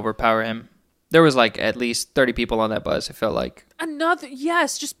they didn't overpower him. There was, like, at least 30 people on that bus, it felt like.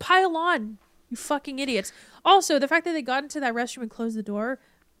 Yes, just pile on, you fucking idiots. Also, the fact that they got into that restroom and closed the door,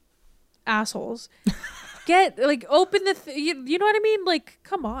 assholes. Open the you know what I mean? Like,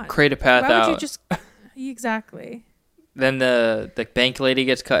 come on. Create a path out. Why would you just... Exactly. Then the bank lady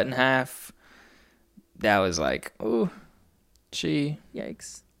gets cut in half. That was like, ooh, she...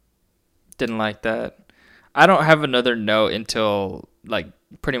 Yikes. Didn't like that. I don't have another note until, like,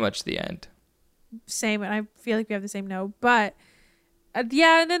 pretty much the end. Same, and I feel like we have the same note. But,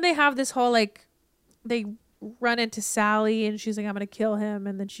 yeah, and then they have this whole, like, they run into Sally, and she's like, I'm going to kill him,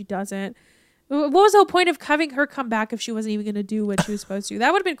 and then she doesn't. What was the whole point of having her come back if she wasn't even going to do what she was supposed to?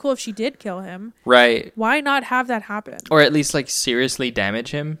 That would have been cool if she did kill him. Right. Why not have that happen? Or at least, like, seriously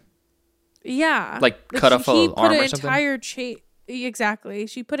damage him. Yeah. Like, cut off an arm or something. Exactly.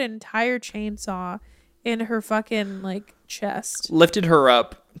 She put an entire chainsaw in her fucking, like, chest. Lifted her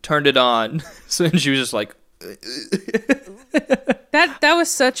up, turned it on. So she was just like... That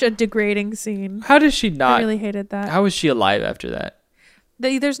was such a degrading scene. How does she not... I really hated that. How was she alive after that?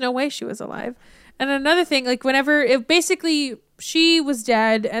 There's no way she was alive. And another thing, like, basically she was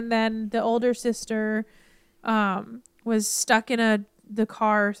dead, and then the older sister was stuck in the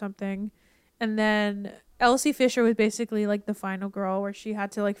car or something, and then Elsie Fisher was basically like the final girl where she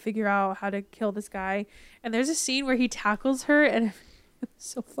had to, like, figure out how to kill this guy. And there's a scene where he tackles her, and it was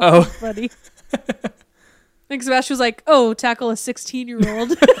so fucking funny. Like, Sebastian was like, "Oh, tackle a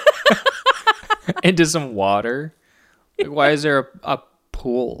 16-year-old into some water." Like, why is there a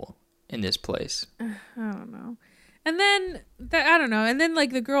pool in this place? I don't know. And then I don't know. And then,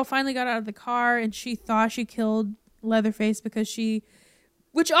 like, the girl finally got out of the car and she thought she killed Leatherface because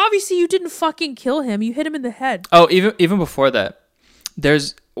which obviously you didn't fucking kill him. You hit him in the head. Oh, even before that,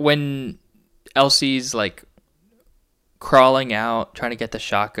 there's when Elsie's, like, crawling out trying to get the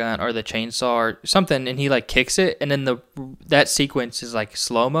shotgun or the chainsaw or something, and he, like, kicks it, and then that sequence is, like,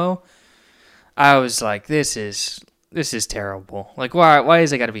 slow-mo. I was like, this is terrible. Like, why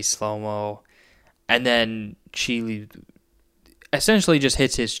is it got to be slow-mo? And then she essentially just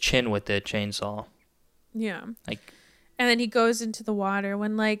hits his chin with the chainsaw. Yeah. Like, and then he goes into the water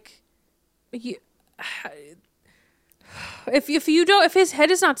when, like, if his head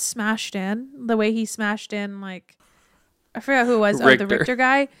is not smashed in the way he smashed in, like, I forgot who it was, the Richter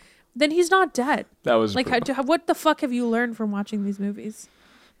guy, then he's not dead. That was like, what the fuck have you learned from watching these movies?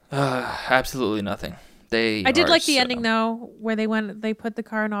 Absolutely nothing. I did like the ending though, where they put the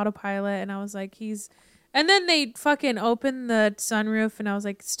car in autopilot, and I was like, and then they fucking opened the sunroof, and I was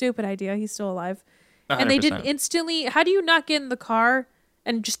like, stupid idea, he's still alive. 100%. And they didn't instantly. How do you not get in the car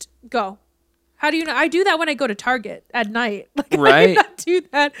and just go? How do you not? I do that when I go to Target at night. Like, right? I do not do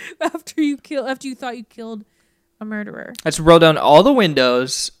that after you thought you killed a murderer. Let's roll down all the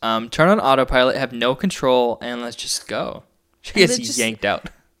windows, turn on autopilot, have no control, and let's just go. She gets yanked out.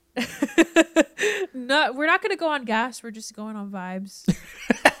 No, we're not going to go on gas. We're just going on vibes.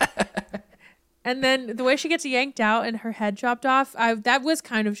 And then the way she gets yanked out and her head chopped off, that was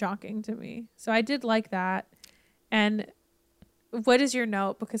kind of shocking to me. So I did like that. And what is your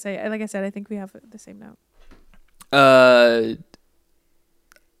note? Because like I said, I think we have the same note. I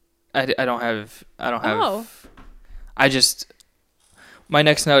don't have. My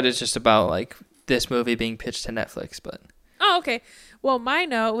next note is just about, like, this movie being pitched to Netflix, but. Oh, okay. Well, my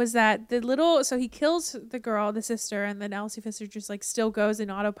note was that so he kills the girl, the sister, and then Elsie Fisher just, like, still goes in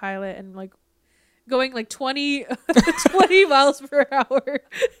autopilot and, like, going, like, 20 miles per hour.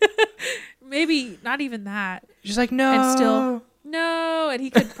 Maybe not even that. She's like, no. And still, no. And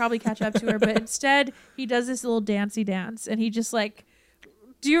he could probably catch up to her, but instead he does this little dancey dance, and he just, like,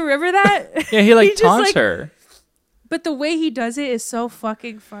 do you remember that? Yeah, he, like, taunts, like, her. But the way he does it is so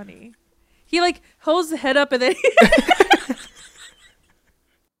fucking funny. He, like, holds the head up and then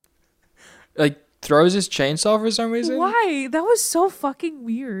like, throws his chainsaw for some reason. Why? That was so fucking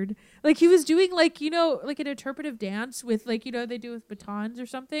weird. Like, he was doing, like, like an interpretive dance with, like, they do with batons or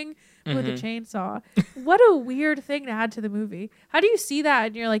something, with a chainsaw. What a weird thing to add to the movie. How do you see that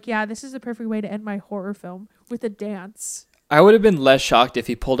and you're like, yeah, this is the perfect way to end my horror film, with a dance? I would have been less shocked if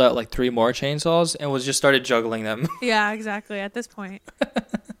he pulled out, like, 3 more chainsaws and just started juggling them. Yeah, exactly. At this point.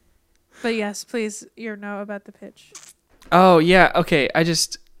 But yes, please, your note about the pitch. Oh, yeah. Okay. I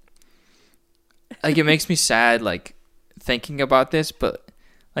just, like, it makes me sad, like, thinking about this, but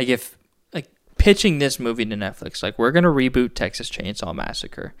like if like pitching this movie to Netflix, like we're gonna reboot Texas Chainsaw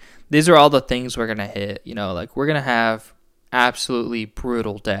Massacre. These are all the things we're gonna hit. You know, like we're gonna have absolutely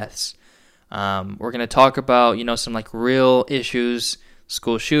brutal deaths. We're gonna talk about some like real issues,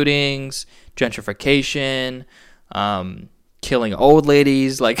 school shootings, gentrification, killing old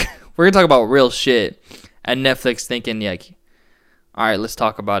ladies. Like we're gonna talk about real shit. And Netflix thinking like, all right, let's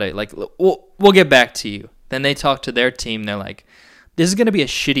talk about it. Like we'll get back to you. Then they talk to their team. They're like, this is gonna be a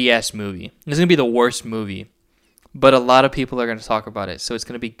shitty ass movie. This is gonna be the worst movie, but a lot of people are gonna talk about it, so it's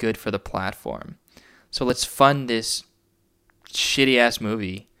gonna be good for the platform. So let's fund this shitty ass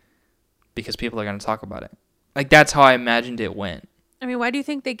movie because people are gonna talk about it. Like that's how I imagined it went. I mean, why do you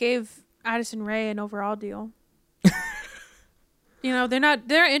think they gave Addison Rae an overall deal?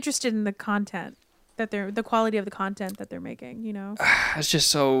 They're interested in the content the quality of the content that they're making, It's just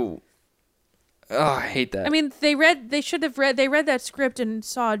so, I hate that. I mean, they read that script and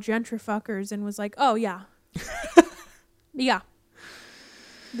saw gentrifuckers and was like, oh yeah. Yeah.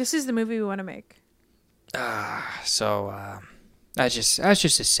 This is the movie we want to make. That's just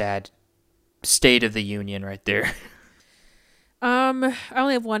a sad state of the union right there. I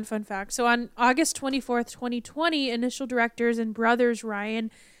only have one fun fact. So on August 24th, 2020, initial directors and brothers Ryan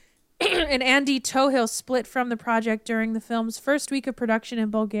and Andy Tohill split from the project during the film's first week of production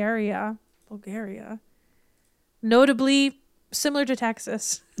in Bulgaria. Notably similar to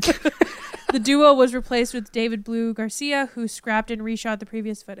Texas. The duo was replaced with David Blue Garcia, who scrapped and reshot the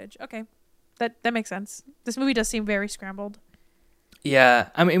previous footage. Okay. That makes sense. This movie does seem very scrambled. Yeah.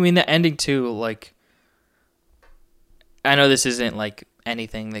 I mean the ending too, like, I know this isn't like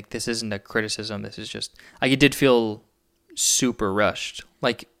anything, like this isn't a criticism. This is just like, it did feel super rushed.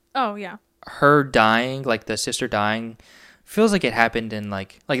 Like, oh yeah, her dying, like the sister dying, feels like it happened in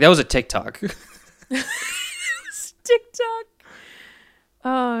like that was a TikTok. TikTok.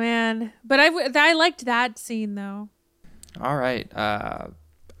 Oh man, but I liked that scene though. All right, I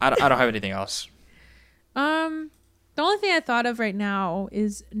don't have anything else. The only thing I thought of right now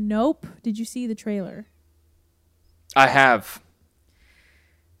is Nope. Did you see the trailer? I have.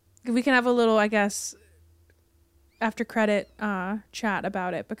 We can have a little, I guess, after credit chat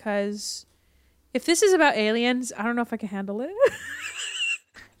about it, because if this is about aliens, I don't know if I can handle it.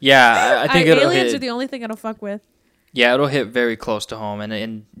 Yeah, I think aliens are the only thing I don't fuck with. Yeah, it'll hit very close to home,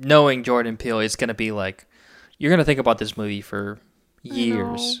 and knowing Jordan Peele, it's gonna be like, you're gonna think about this movie for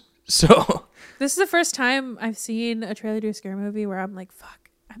years. So this is the first time I've seen a trailer to a scary movie where I'm like, fuck,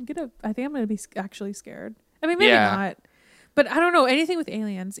 I think I'm gonna be actually scared. I mean, maybe not. But I don't know, anything with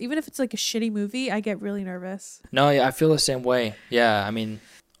aliens, even if it's like a shitty movie, I get really nervous. No, yeah, I feel the same way. Yeah, I mean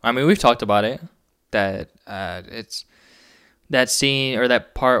we've talked about it, that it's that scene or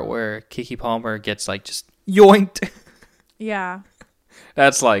that part where Keke Palmer gets like just yoinked. Yeah.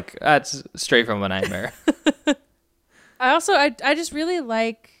 That's straight from a nightmare. I just really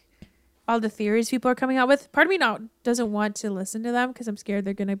like all the theories people are coming out with. Part of me now doesn't want to listen to them because I'm scared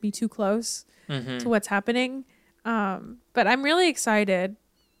they're going to be too close to what's happening. But I'm really excited,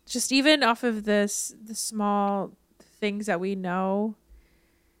 just even off of the small things that we know.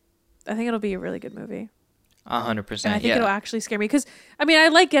 I think it'll be a really good movie. 100%. And I think it'll actually scare me, because I mean, I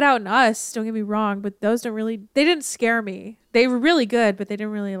like Get Out and Us, don't get me wrong, but those they didn't scare me. They were really good, but they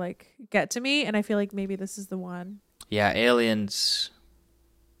didn't really like get to me, and I feel like maybe this is the one. Yeah, aliens.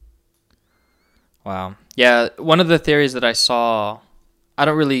 Wow. Yeah, one of the theories that I saw, I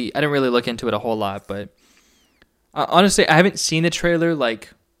didn't really look into it a whole lot, but honestly, I haven't seen the trailer like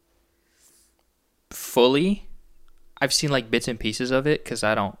fully. I've seen like bits and pieces of it because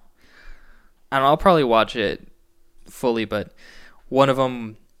I'll probably watch it fully, but one of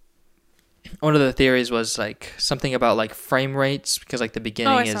the theories was like something about like frame rates, because like the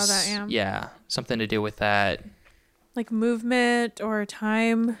beginning saw that, yeah, something to do with that, like movement or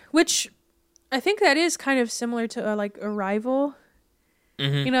time, which I think that is kind of similar to like Arrival.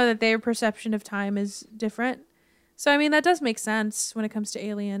 That their perception of time is different. So I mean, that does make sense when it comes to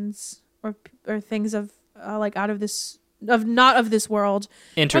aliens or things of like out of this. Not of this world.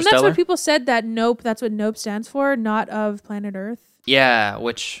 Interstellar. And that's what people said, that Nope, that's what Nope stands for, not of planet Earth. Yeah,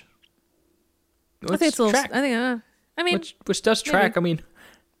 which I think it's a little, I mean, which does track. Maybe. I mean,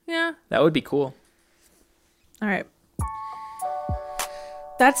 yeah, that would be cool. All right.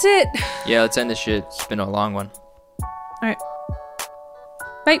 That's it. Yeah, let's end this shit. It's been a long one. All right.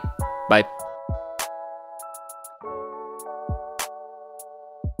 Bye. Bye.